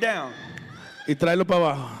 Bring it down. Y tráelo para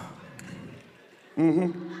abajo.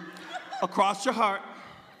 Across your heart.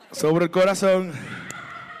 Sobre el corazón.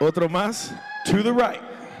 Otro más. To the right.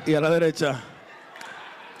 Y a la derecha.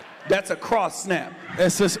 That's a cross snap.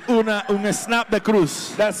 Eso es un snap de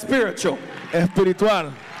cruz. That's spiritual.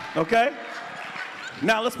 Espiritual. Okay?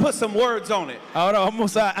 Now let's put some words on it. Ahora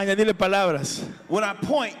vamos a añadirle palabras. When I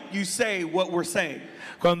point, you say what we're saying.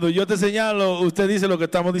 Cuando yo te señalo, usted dice lo que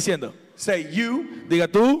estamos diciendo. Say you Diga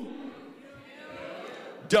tú,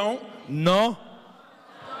 don't no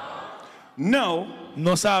know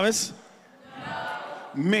sabes,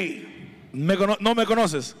 me. no me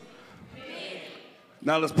conoces.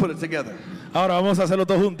 Now let's put it together. Ahora vamos a hacerlo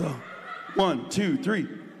todo juntos. 1, 2, 3.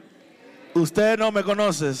 Usted no me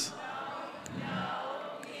conoces.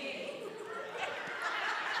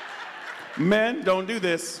 Men, don't do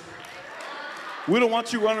this. We don't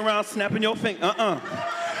want you running around snapping your finger.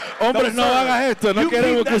 Hombres, no hagas esto. No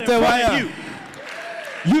queremos que usted vaya.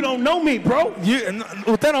 You don't know me, bro.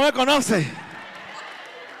 Usted no me conoce.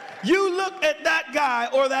 You look at that guy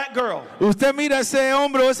or that girl Usted mira a ese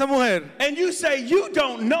hombre o esa mujer and you say, you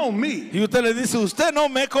don't know me. y usted le dice, usted no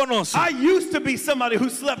me conoce. I used to be somebody who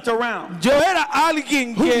slept around. Yo era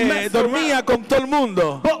alguien que dormía con todo el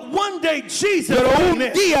mundo. But one day Jesus Pero came un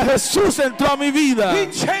in. día Jesús entró a mi vida.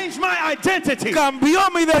 He changed my identity.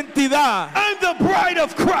 Cambió mi identidad. I'm the bride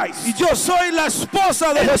of Christ. Y yo soy la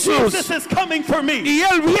esposa de And Jesús. Jesus is coming for me. Y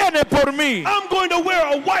Él viene por mí. I'm going to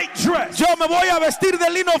wear a white dress. Yo me voy a vestir de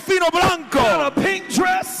lino fino blanco. Not a pink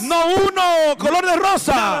dress. No uno color de Not a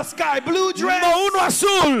rosa. sky blue dress. No uno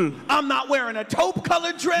azul. I'm not wearing a taupe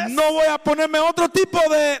colored dress. No voy a ponerme otro tipo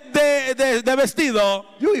de vestido.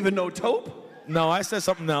 You even know taupe? No, I said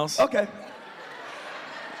something else. Okay.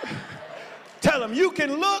 Tell him you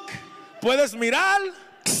can look, Puedes mirar,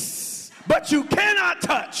 but you cannot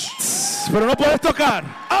touch. pero no puedes tocar.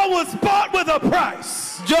 I was bought with a price.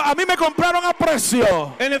 A mí me compraron a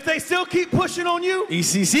precio. And if they still keep pushing on you, Y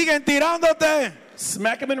si siguen tirándote,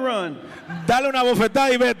 smack them and run. dale una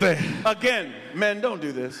bofetada y vete. Again, men, don't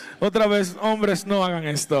do this. Otra vez, hombres, no hagan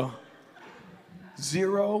esto.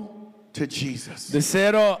 0 to Jesus. De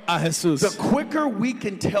 0 a Jesús. The quicker we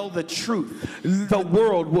can tell the truth, the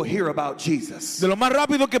world will hear about Jesus. De lo más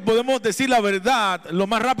rápido que podemos decir la verdad, lo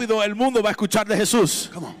más rápido el mundo va a escuchar de Jesús.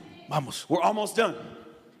 Come on. Vamos. We're almost done.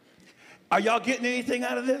 Are y'all getting anything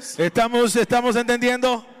out of this? ¿Estamos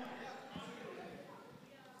entendiendo?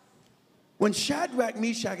 When Shadrach,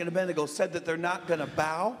 Meshach, and Abednego said that they're not going to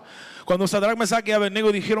bow, Cuando Sadrach, Mesach y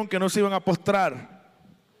Abednego dijeron que no se iban a postrar,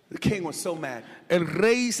 the king was so mad el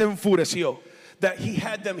rey se enfureció, that he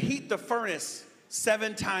had them heat the furnace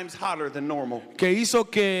 7 times hotter than normal. que hizo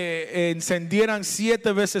que encendieran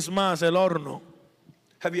 7 veces más el horno.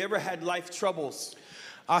 Have you ever had life troubles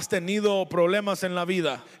Has tenido problemas en la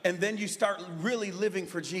vida and then you start really living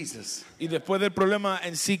for Jesus? y después del problema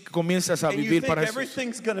en sí comienzas a And you vivir think para Jesús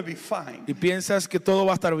everything's going to be fine, y piensas que todo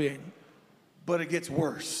va a estar bien, but it gets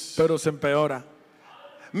worse. pero se empeora.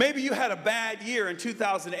 Maybe you had a bad year in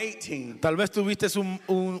 2018 Tal vez tuviste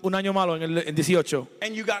un año malo en 18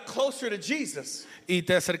 and you got closer to Jesus, y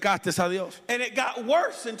te acercaste a Dios, and it got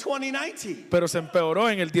worse in 2019. pero se empeoró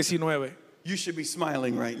en el 19. You should be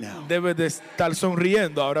smiling right now. Debes de estar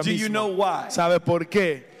sonriendo ahora Do you know mismo. why? ¿Sabe por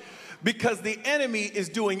qué? Because the enemy is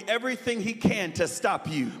doing everything he can to stop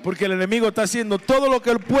you. Porque el enemigo está haciendo todo lo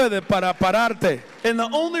que él puede para pararte. And the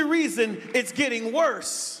only reason it's getting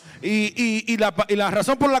worse Y la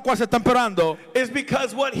razón por la cual se está empeorando is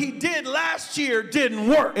because what he did last year didn't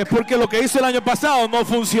work. es porque lo que hizo el año pasado no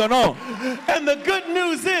funcionó. And the good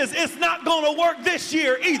news is it's not going to work this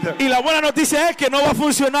year either. Y la buena noticia es que no va a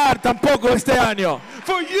funcionar tampoco este año.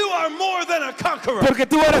 For you are more than a conqueror. Porque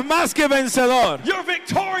tú eres más que vencedor. You're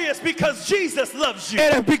victorious because Jesus loves you.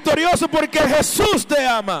 Eres victorioso porque Jesús te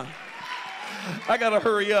ama. I got to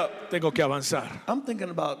hurry up. Tengo que avanzar. I'm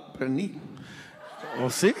thinking about Bernice. Oh,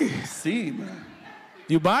 sí. See, man.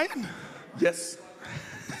 You buying? Yes.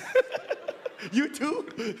 You too?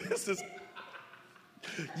 This is.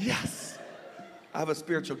 Yes. I have a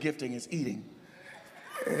spiritual gifting, it's eating.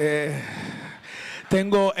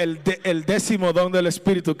 Tengo el 10º don del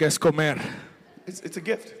Espíritu, que es comer. It's a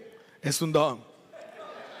gift. Es un don.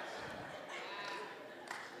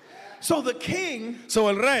 So the king So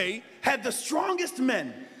el rey had the strongest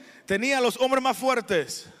men. tenía los hombres más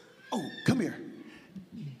fuertes. Oh, come here.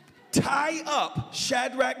 Tie up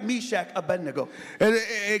Shadrach, Meshach, Abednego.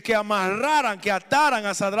 Que amarraran, que ataran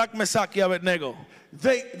a Sadrach, Mesach y Abednego.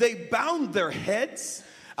 They bound their heads.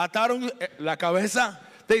 Ataron la cabeza,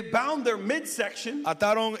 They bound their midsection.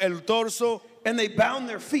 ataron el torso And they bound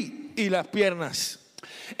their feet. y las piernas.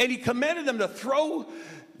 And he commanded them to throw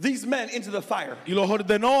these men into the fire. Y los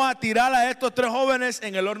ordenó a tirar a estos 3 jóvenes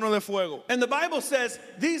en el horno de fuego. And the Bible says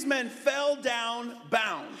these men fell down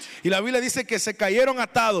bound. Y la Biblia dice que se cayeron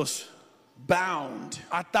atados. Bound.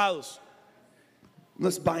 Atados.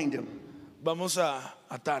 Let's bind him. Vamos a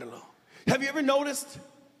atarlo. Have you ever noticed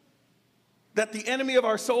that the enemy of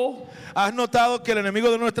our soul ¿Has notado que el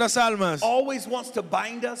enemigo de nuestras almas always wants to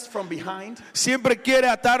bind us from behind? siempre quiere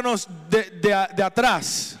atarnos de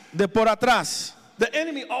atrás, de por atrás? The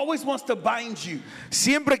enemy always wants to bind you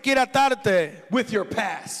Siempre quiere atarte with your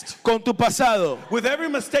past, con tu pasado, with every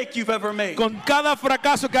mistake you've ever made, con cada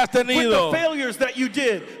fracaso que has with the tenido, failures that you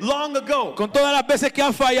did long ago. con todas las veces que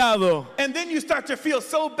has fallado. And then you start to feel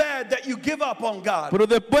so bad that you give up on God. Pero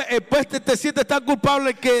después te sientes tan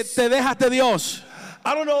culpable que te dejas de Dios.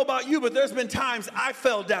 I don't know about you, but there's been times I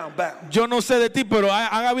fell down bound. Yo no sé de ti, pero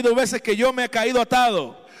han habido veces que yo me he caído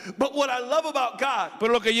atado. But what I love about God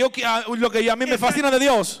Pero lo que a mí me fascina de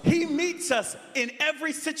Dios, He meets us in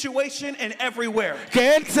every situation and everywhere. que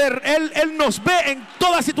él nos ve en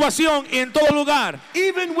toda situación y en todo lugar.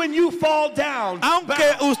 Even when you fall down, Aunque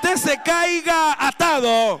bound, usted se caiga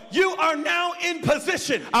atado, you are now in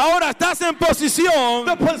position. ahora estás en posición,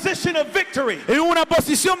 The position of victory, en una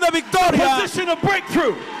posición de victoria, position of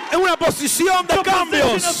breakthrough, en una posición de the position of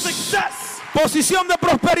cambios, success, posición de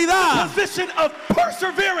prosperidad, position of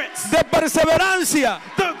perseverance, de perseverancia,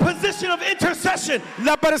 the position of intercession.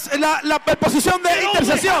 la posición de It only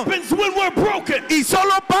intercesión. happens when we're broken. Y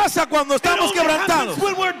solo pasa cuando It estamos only quebrantados, happens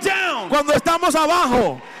when we're down. cuando estamos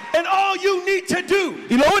abajo. And all you need to do,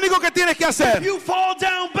 Y lo único que tienes que if hacer, you fall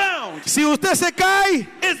down bound, si usted se cae,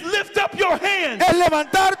 is lift up your hands es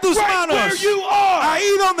levantar tus right where manos you are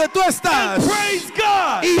ahí donde tú estás and praise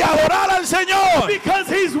God y adorar al Señor, because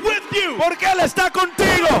He's with you. porque Él está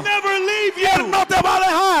contigo. He'll never leave Él you. no te va a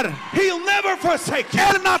dejar. He'll never forsake you.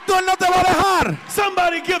 Él no te va a dejar.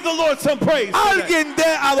 Somebody give the Lord some praise. today. Alguien dé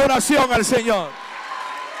adoración al Señor.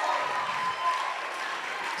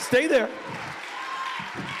 Stay there.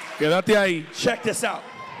 Quédate ahí. Check this out.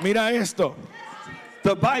 Mira esto.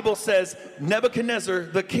 The Bible says Nebuchadnezzar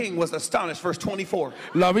the king was astonished. Verse 24.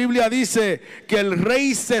 La Biblia dice que el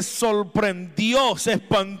rey se sorprendió, se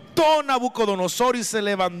espantó Nabucodonosor y se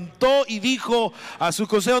levantó y dijo a su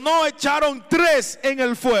consejo: no, echaron 3 en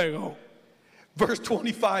el fuego. Verse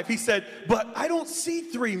 25. He said, but I don't see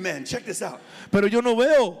 3 men. Check this out. Pero yo no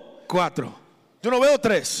veo 4. Yo no veo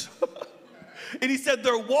 3. And he said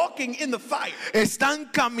they're walking in the fire Están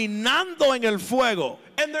caminando en el fuego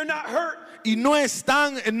and they're not hurt. y no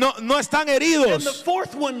están And the heridos.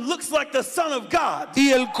 4th one looks like the Son of God. Y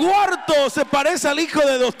el cuarto se parece al hijo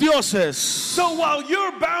de los dioses. So while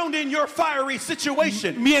you're bound in your fiery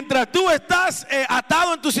situation, Mientras tú estás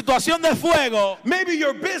atado en tu situación de fuego, maybe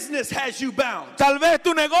your business has you bound. tal vez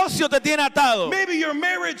tu negocio te tiene atado, Maybe your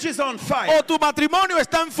marriage is on o fire. tu matrimonio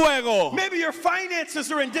está en fuego, Maybe your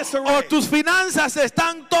finances are in o disarray. tus finanzas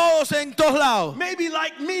están todos en todos lados. Maybe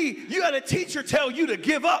like me, you had a teacher tell you to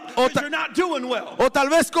give up O because ta- you're not doing well. O tal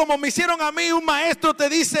vez como me hicieron a mí, un maestro te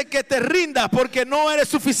dice que te rindas porque no eres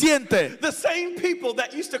suficiente. The same people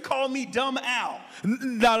that used to call me dumb Al,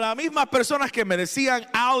 Las mismas personas que me decían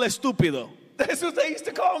Al estúpido. that's what they used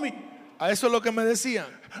to call me. A eso es lo que me decían.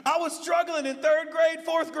 I was struggling in 3rd grade,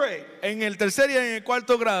 4th grade. En el tercer y en el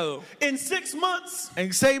cuarto grado. In 6 months,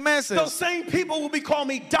 En 6 those meses, same people will be calling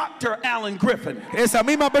me Dr. Alan Griffin. esa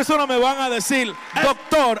misma persona me van a decir,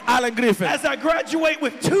 Doctor Alan Griffin. As I graduate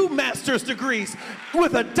with 2 master's degrees,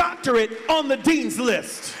 with a doctorate on the dean's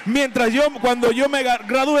list. Cuando yo me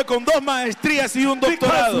gradúe con 2 maestrías y un Because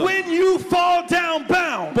doctorado. when you fall down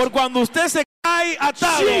bound, Por cuando usted se cae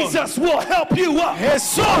atado, Jesus will help you up.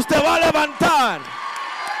 Jesús te va a levantar.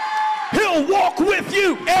 He'll walk with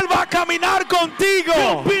you. Él va a caminar contigo.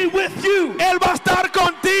 He'll be with you. Él va a estar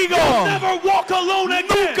contigo. Never walk alone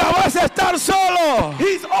again. Nunca vas a estar solo.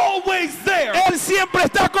 He's always there. Él siempre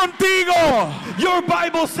está contigo. Your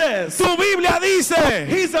Bible says Tu Biblia dice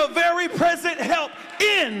He's a very present help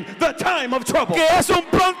in the time of trouble. que es un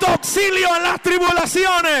pronto auxilio en las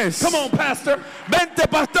tribulaciones. Come on, Pastor. Vente,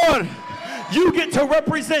 pastor. You get to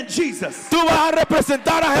represent Jesus. Tú vas a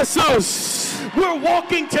representar a Jesús. We're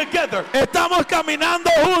walking together. Estamos caminando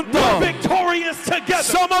We're juntos. victorious together.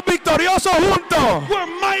 Somos victoriosos juntos. We're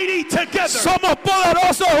mighty together. Somos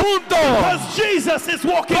poderosos juntos. Because Jesus is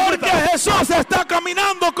walking with Porque us. Jesús está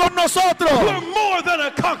caminando con nosotros. We're more than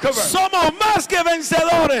a conqueror. Somos más que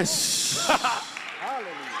vencedores.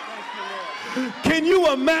 Can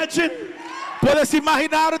you imagine? ¿Puedes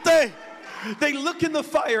imaginarte? They look in the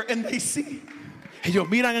fire and they see. Ellos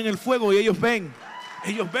miran en el fuego y ellos ven.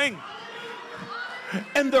 Ellos ven.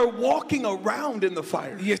 And they're walking around in the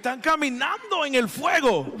fire. Y están caminando en el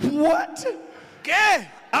fuego. What? ¿Qué?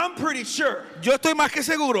 I'm pretty sure Yo estoy más que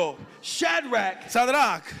seguro. Shadrach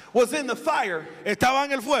Sadrach was in the fire estaba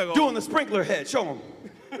en el fuego. doing the sprinkler head. Show him.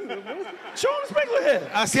 Show him the sprinkler head.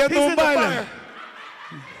 Haciendo He's un in the baile. fire.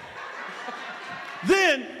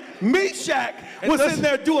 Then Meshach was Entonces- in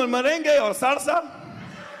there doing merengue or salsa.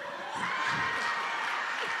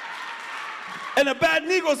 And the bad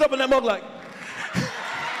Negroes up in that mug like,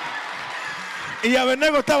 Y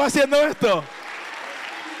Abednego estaba haciendo esto.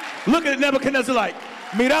 look at Nebuchadnezzar like,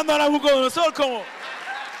 Mirando a Nabucodonosor como.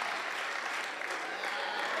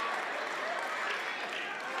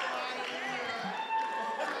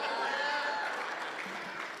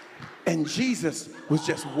 and Jesus was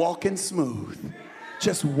just walking smooth.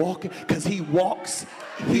 Just walking, because he walks.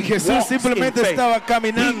 He Jesús walks simplemente in faith. estaba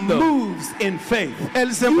caminando. He moves in faith.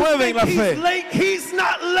 Él se You mueve en think la he's fe. late? He's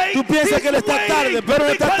not late. Tú piensas que él está He's tarde, waiting pero no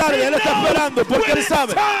está because tarde. he Él está knows esperando porque when él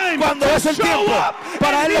sabe it's time cuando to es el show tiempo up,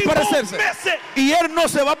 para and él he won't aparecerse. miss it. Y él no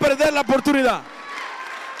se va a perder la oportunidad.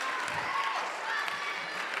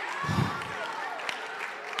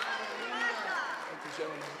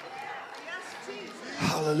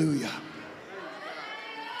 Hallelujah.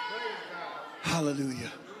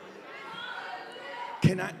 Hallelujah.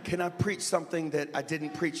 Can I preach something that I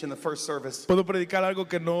didn't preach in the first service? Puedo predicar algo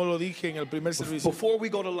que no lo dije en el primer servicio. Before we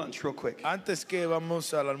go to lunch, real quick. Antes que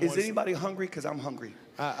vamos al Is almuerzo. anybody hungry? Because I'm hungry.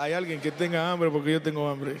 Hay alguien que tenga hambre porque yo tengo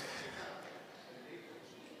hambre.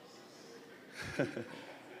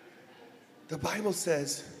 The Bible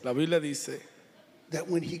says La Biblia dice that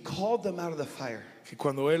when he called them out of the fire, que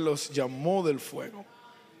cuando él los llamó del fuego,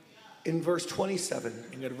 in verse 27,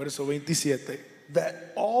 en el verso 27,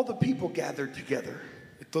 that all the people gathered together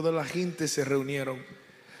toda la gente se reunieron,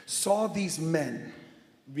 saw these men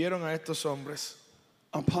vieron a estos hombres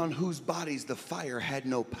upon whose bodies the fire had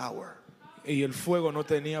no power. y el fuego no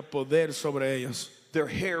tenía poder sobre ellos. Their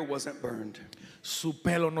hair wasn't burned. Su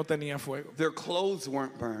pelo no tenía fuego. Their clothes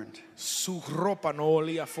weren't burned. Su ropa no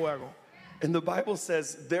olía a fuego. And the Bible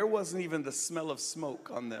says there wasn't even the smell of smoke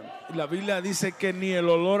on them. La Biblia dice que ni el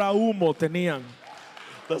olor a humo tenían.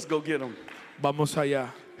 Let's go get them. Vamos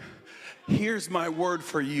allá. Here's my word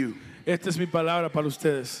for you. Esta es mi palabra para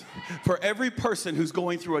ustedes. For every person who's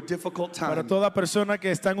going through a difficult Para time, toda persona que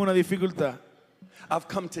está en una dificultad, I've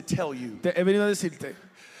come to tell you he venido a decirte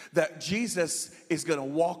that Jesus is going to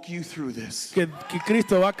walk you through this. que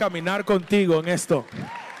Cristo va a caminar contigo en esto.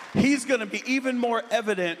 He's going to be even more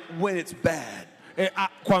evident when it's bad.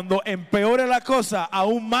 Cuando empeore la cosa,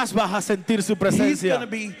 aún más vas a sentir su He's going presencia. to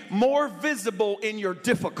be more visible in your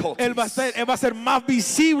difficulties. Él va a ser más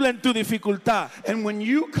visible en tu dificultad. And when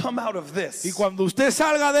you come out of Y this, cuando usted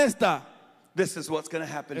salga de esta, this is what's going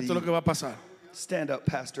to happen to esto es lo que you. va a pasar. Stand up,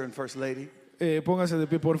 Pastor and First Lady. Póngase de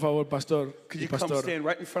pie, por favor, pastor Could y you come pastora. stand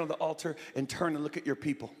right in front of the altar and turn and look at your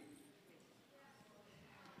people?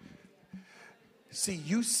 See,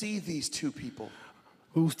 you see these two people.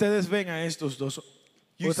 Ustedes ven a estos dos,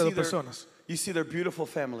 estas dos personas. You see their beautiful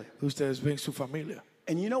family. Ustedes ven su familia.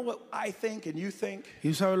 And you know what I think and you think?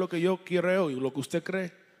 Y sabe lo que yo creo y lo que usted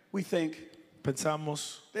cree. We think,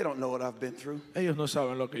 pensamos, they don't know what I've been through. ellos no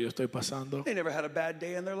saben lo que yo estoy pasando. They never had a bad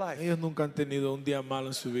day in their life. Ellos nunca han tenido un día malo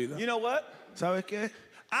en su vida. You know what? ¿Sabes qué?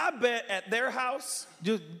 I bet at their house,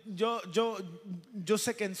 Yo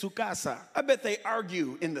sé que en su casa, I bet they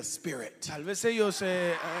argue in the spirit. tal vez ellos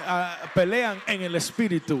pelean en el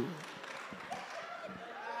espíritu.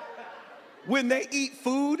 When they eat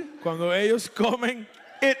food, Cuando ellos comen,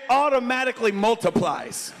 it automatically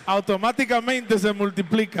multiplies. automáticamente se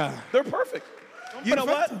multiplica. They're perfect. You know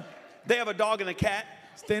what? perfectos. They have a dog and a cat.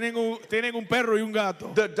 Tienen un perro y un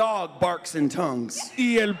gato. The dog barks in tongues.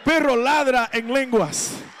 Y el perro ladra en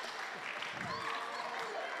lenguas.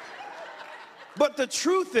 But the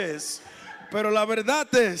truth is, Pero la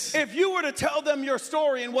verdad es, if you were to tell them your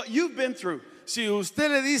story and what you've been through, si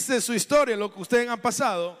usted le dice su historia, lo que ustedes han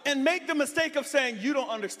pasado, and make the mistake of saying, you don't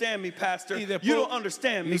understand me, pastor, y you don't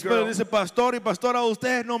understand me, después girl, dice, pastor y pastora,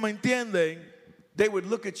 ustedes no me entienden, they would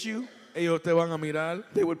look at you, ellos te van a mirar,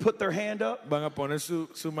 they would put their hand up, van a poner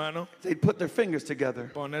su mano, they'd put their fingers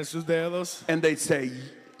together, poner sus dedos. and they'd say,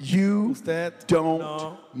 you Usted don't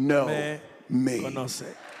no know me me. conoce.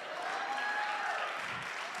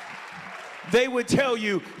 They would tell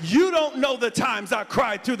you, you don't know the times I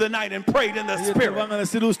cried through the night and prayed in the Ellos te spirit. van a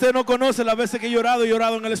decir, usted no conoce las veces que he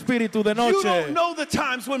llorado en el espíritu de You noche. don't know the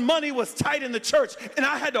times when money was tight in the church and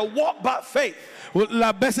I had to walk by faith.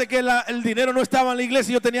 Las veces que el dinero no estaba en la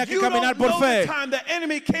iglesia y yo tenía que You caminar don't por know fe. the time the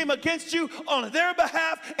enemy came against you on their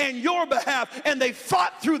behalf and your behalf and they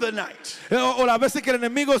fought through the night. O las veces que el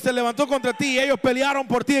enemigo se levantó contra ti y ellos pelearon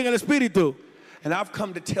por ti en el espíritu. And I've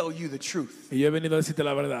come to tell you the truth. Y yo he venido a decirte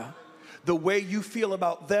la verdad. The way you feel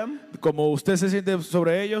about them Como usted se siente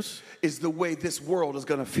sobre ellos, is the way this world is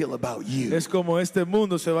going to feel about you. es como este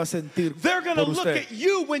mundo se va a sentir They're going to por look usted. at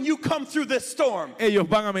you when you come through this storm. Ellos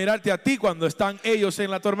van a mirarte a ti cuando están ellos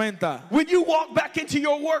en la tormenta. When you walk back into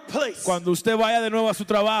your workplace Cuando usted vaya de nuevo a su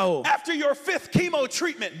trabajo, after your 5th chemo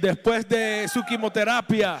treatment. después de su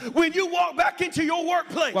quimioterapia, When you walk back into your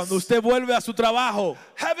workplace, cuando usted vuelve a su trabajo,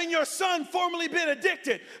 having your son formerly been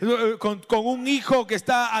addicted, con un hijo que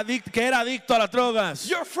era adicto a las drogas.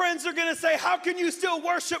 your friends are going to say, how can you still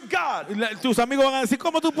worship God Tus amigos van a decir,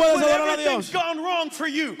 ¿cómo tú puedes when adorar a everything's Dios? gone wrong for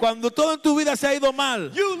you? Cuando todo en tu vida se ha ido mal.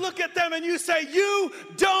 You look at them and you say, you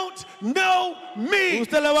don't know me.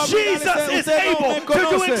 Usted le va a mirar y Jesus dice, is "Usted no able me to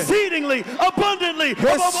do conoce." exceedingly, abundantly,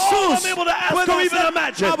 above all Jesús I'm able to ask puede or even hacer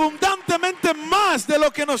imagine. abundantemente más de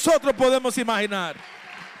lo que nosotros podemos imaginar.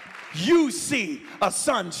 You see a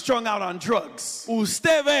son strung out on drugs.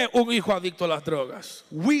 Usted ve un hijo adicto a las drogas.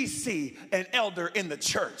 We see an elder in the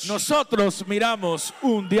church. Nosotros miramos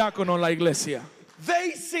un diácono en la iglesia.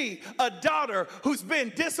 They see a daughter who's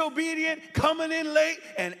been disobedient, coming in late,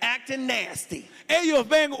 and acting nasty. Ellos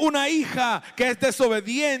ven una hija que es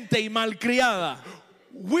desobediente y malcriada.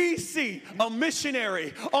 We see a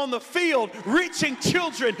missionary on the field reaching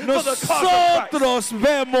children for the cause of Christ. Nosotros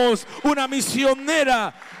vemos una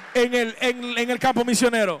misionera en el campo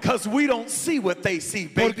misionero. Because we don't see what they see,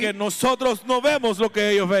 Porque baby. nosotros no vemos lo que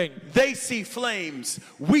ellos ven. They see flames.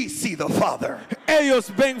 We see the Father. Ellos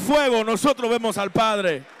ven fuego, nosotros vemos al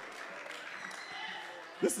Padre.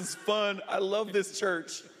 This is fun. I love this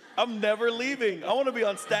church. I'm never leaving. I want to be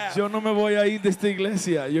on staff. Yo no me voy a ir de esta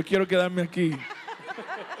iglesia, yo quiero quedarme aquí.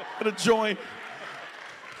 I'm going to join.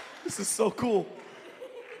 This is so cool.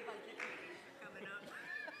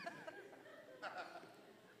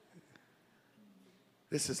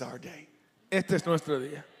 This is our day. Este es nuestro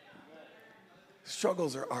día.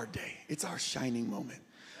 Struggles are our day. It's our shining moment.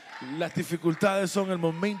 Las dificultades son el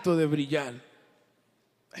momento de brillar.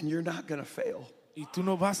 And you're not going to fail. Y tú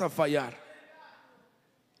no vas a fallar.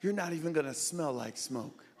 You're not even going to smell like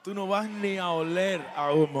smoke. Tú no vas ni a oler a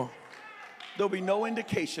humo. There'll be no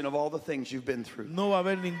indication of all the things you've been through. No va a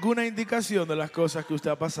haber ninguna indicación de las cosas que usted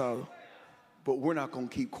ha pasado. But we're not going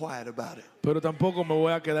to keep quiet about it. Pero tampoco me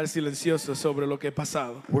voy a quedar silencioso sobre lo que he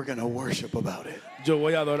pasado. We're going to worship about it. Yo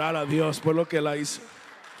voy a adorar a Dios por lo que Él hizo.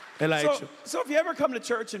 Él ha hecho. So if you ever come to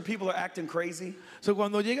church and people are acting crazy, So,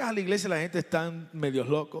 cuando llegas a la iglesia la gente está medios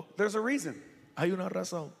locos. there's a reason. Hay una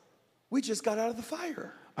razón. We just got out of the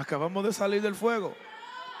fire. Acabamos de salir del fuego.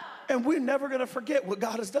 And we're never going to forget what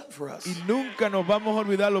God has done for us. Y nunca nos vamos a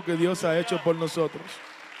olvidar lo que Dios ha hecho por nosotros.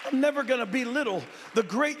 I'm never going to belittle the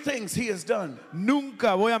great things He has done,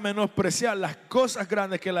 Nunca voy a menospreciar las cosas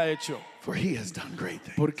grandes que Él ha hecho. for He has done great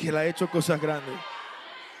things. Porque Él ha hecho cosas grandes.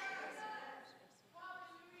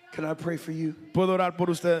 Can I pray for you? ¿Puedo orar por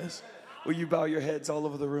ustedes? Will you bow your heads all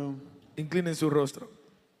over the room? Inclinen su rostro.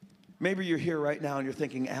 Maybe you're here right now and you're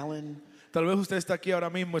thinking, Alan, Tal vez usted está aquí ahora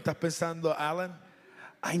mismo y está pensando, Alan,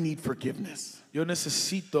 I need forgiveness Yo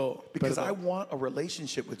necesito because I perdón, want a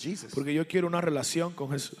relationship with Jesus. porque yo quiero una relación con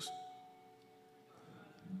Jesús.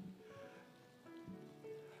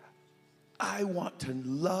 I want to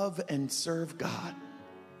love and serve God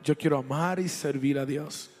Yo quiero amar y servir a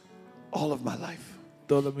Dios all of my life.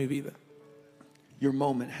 toda mi vida. Your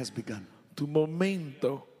moment has begun. Tu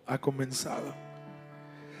momento ha comenzado.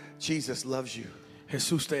 Jesus loves you.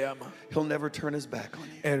 Jesús te ama. He'll never turn his back on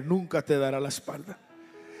you. Él nunca te dará la espalda.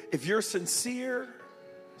 If you're sincere,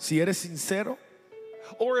 Si eres sincero,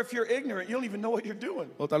 or if you're ignorant, you don't even know what you're doing.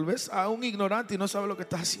 o tal vez aún ignorante y no sabes lo que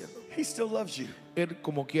estás haciendo, He still loves you. Él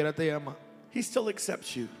como quiera te ama. He still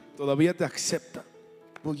accepts you. Todavía te acepta.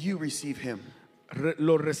 Will you receive him?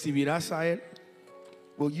 Lo recibirás a Él.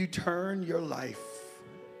 Will you turn your life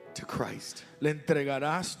to Christ? Le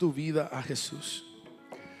entregarás tu vida a Jesús.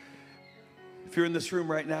 If you're in this room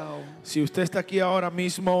right now Si usted está aquí ahora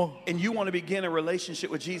mismo and you want to begin a relationship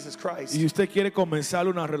with Jesus Christ, y usted quiere comenzar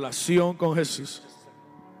una relación con Jesús,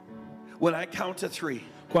 when I count to 3,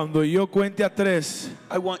 cuando yo cuente a 3,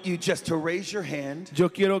 I want you just to raise your hand yo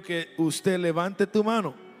quiero que usted levante tu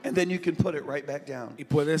mano and then you can put it right back down. y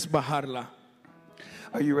puedes bajarla.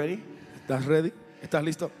 Are you ready? ¿Estás ready? ¿Estás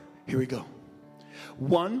listo? Here we go.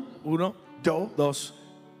 1, 1, 2, 2,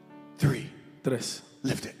 3. 3.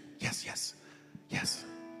 Lift it. Yes, yes. Yes.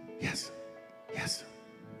 Yes. Yes.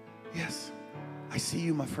 Yes. I see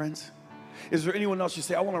you, my friends. Is there anyone else you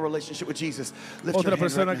say, I want a relationship with Jesus? Lift your Otra hand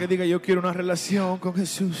persona right que now. diga yo quiero una relación con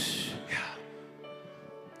Jesús. Yeah.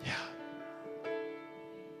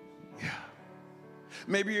 Yeah.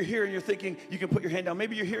 Maybe you're here and you're thinking, you can put your hand down.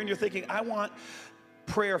 Maybe you're here and you're thinking, I want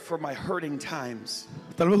prayer for my hurting times.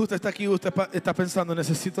 Tal vez usted está aquí y usted está pensando,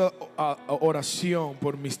 necesito oración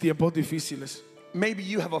por mis tiempos difíciles. Maybe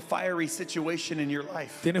you have a fiery situation in your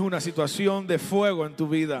life Tienes una situación de fuego en tu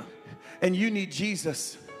vida and you need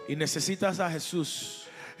Jesus y necesitas a Jesús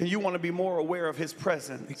and you want to be more aware of his y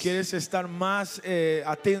presence quieres estar más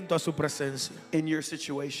atento a su presencia in your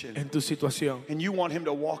situation. en tu situación And you want him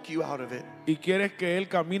to walk you out of it. y quieres que Él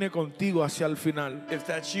camine contigo hacia el final. If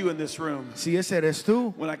that's you in this room, Si ese eres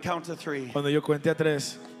tú, when I count to 3, cuando yo cuente a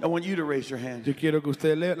 3, I want you to raise your hand. yo quiero que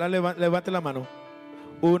usted levante la mano.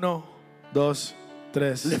 1, 2,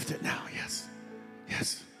 3. Lift it now. Yes.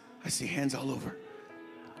 Yes. I see hands all over.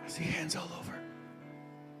 I see hands all over.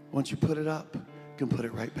 Once you put it up, you can put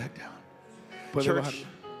it right back down. Puede Church, bajarlo.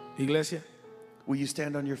 Iglesia, will you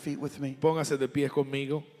stand on your feet with me? póngase de pie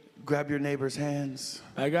conmigo. Grab your neighbor's hands.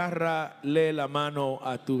 Agárrale la mano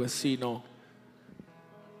a tu vecino.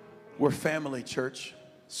 We're family, church.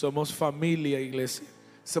 Somos familia, iglesia.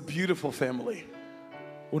 It's a beautiful family.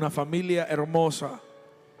 Una familia hermosa.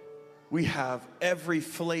 We have every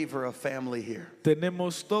flavor of family here.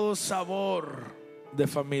 Tenemos todo sabor de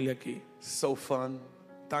familia aquí. So fun.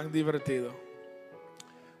 Tan divertido.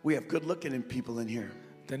 We have good looking people in here.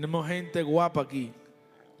 Tenemos gente guapa aquí.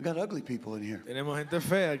 We got ugly people in here. Tenemos gente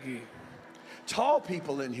fea aquí. Tall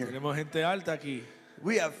people in here. Tenemos gente alta aquí.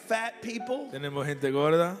 We have fat people. Tenemos gente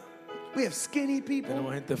gorda. We have skinny people.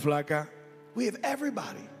 Tenemos gente flaca. We have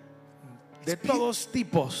everybody. De todos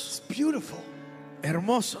tipos. It's beautiful.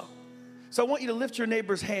 Hermoso. So I want you to lift your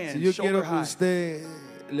neighbor's Si hand, yo shoulder quiero que high. usted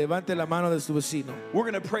levante la mano de su vecino We're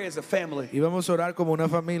going to pray as a family. y vamos a orar como una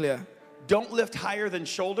familia. Don't lift higher than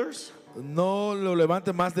shoulders No lo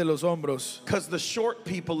levante más de los hombros, because the short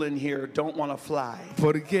people in here don't want to fly.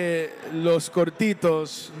 porque los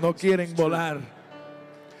cortitos no quieren volar.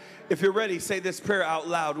 If you're ready, say this prayer out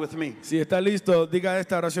loud with me. Si está listo, diga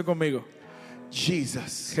esta oración conmigo.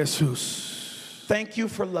 Jesus, Jesús, thank you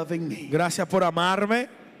for loving me. gracias por amarme,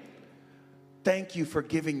 Thank you for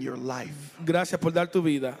giving your life gracias por dar tu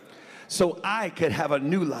vida so I could have a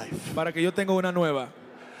new life. para que yo tenga una nueva.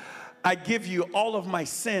 I give you all of my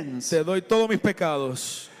sins, Te doy todos mis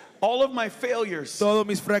pecados, all of my failures, todos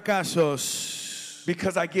mis fracasos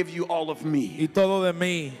because I give you all of me, y todo de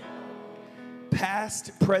mí,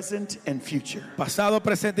 past, present, and future. pasado,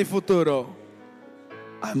 presente y futuro.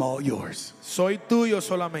 I'm all yours. Soy tuyo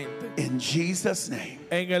solamente. In Jesus' name,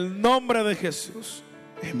 En el nombre de Jesús.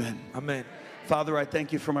 amen. Amén. Father, I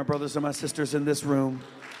thank you for my brothers and my sisters in this room.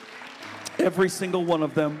 Every single one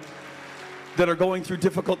of them that are going through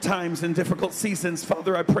difficult times and difficult seasons.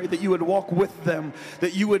 Father, I pray that you would walk with them,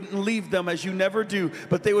 that you wouldn't leave them as you never do,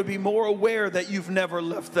 but they would be more aware that you've never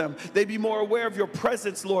left them. They'd be more aware of your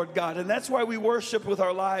presence, Lord God. And that's why we worship with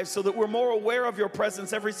our lives, so that we're more aware of your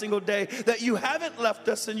presence every single day, that you haven't left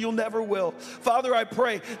us and you'll never will. Father, I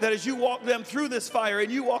pray that as you walk them through this fire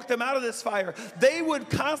and you walk them out of this fire, they would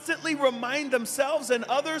constantly remind themselves and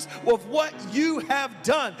others of what you have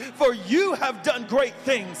done. For you have done great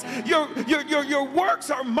things. Your Your works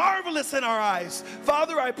are marvelous in our eyes.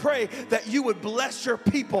 Father, I pray that you would bless your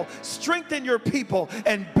people, strengthen your people,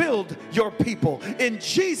 and build your people. In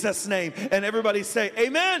Jesus' name. And everybody say,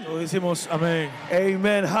 amen. Todos decimos amén.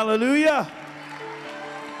 Amen. Hallelujah.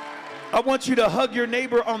 I want you to hug your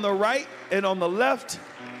neighbor on the right and on the left.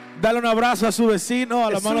 Dale un abrazo a su vecino, a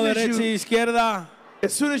la As mano soon as derecha y izquierda.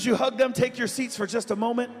 As soon as you hug them, take your seats for just a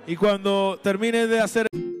moment. Y cuando termine de hacer.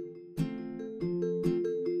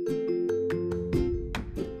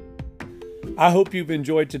 I hope you've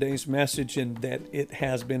enjoyed today's message and that it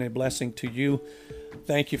has been a blessing to you.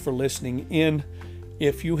 Thank you for listening in.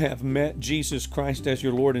 If you have met Jesus Christ as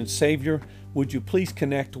your Lord and Savior, would you please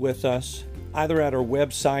connect with us either at our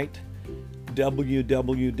website,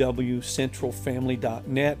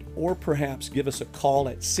 www.centralfamily.net, or perhaps give us a call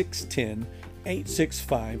at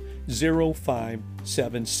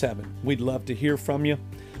 610-865-0577. We'd love to hear from you.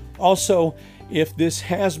 Also, if this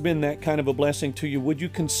has been that kind of a blessing to you, would you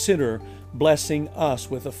consider blessing us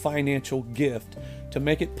with a financial gift to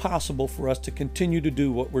make it possible for us to continue to do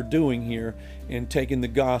what we're doing here in taking the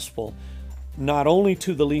gospel not only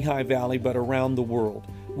to the Lehigh Valley but around the world.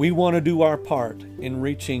 We want to do our part in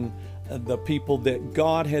reaching the people that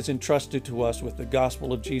God has entrusted to us with the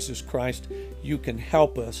gospel of Jesus Christ. You can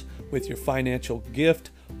help us with your financial gift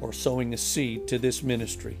or sowing a seed to this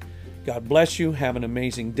ministry. God bless you. Have an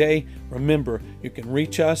amazing day. Remember, you can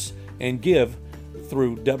reach us and give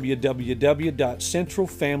through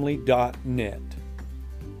www.centralfamily.net.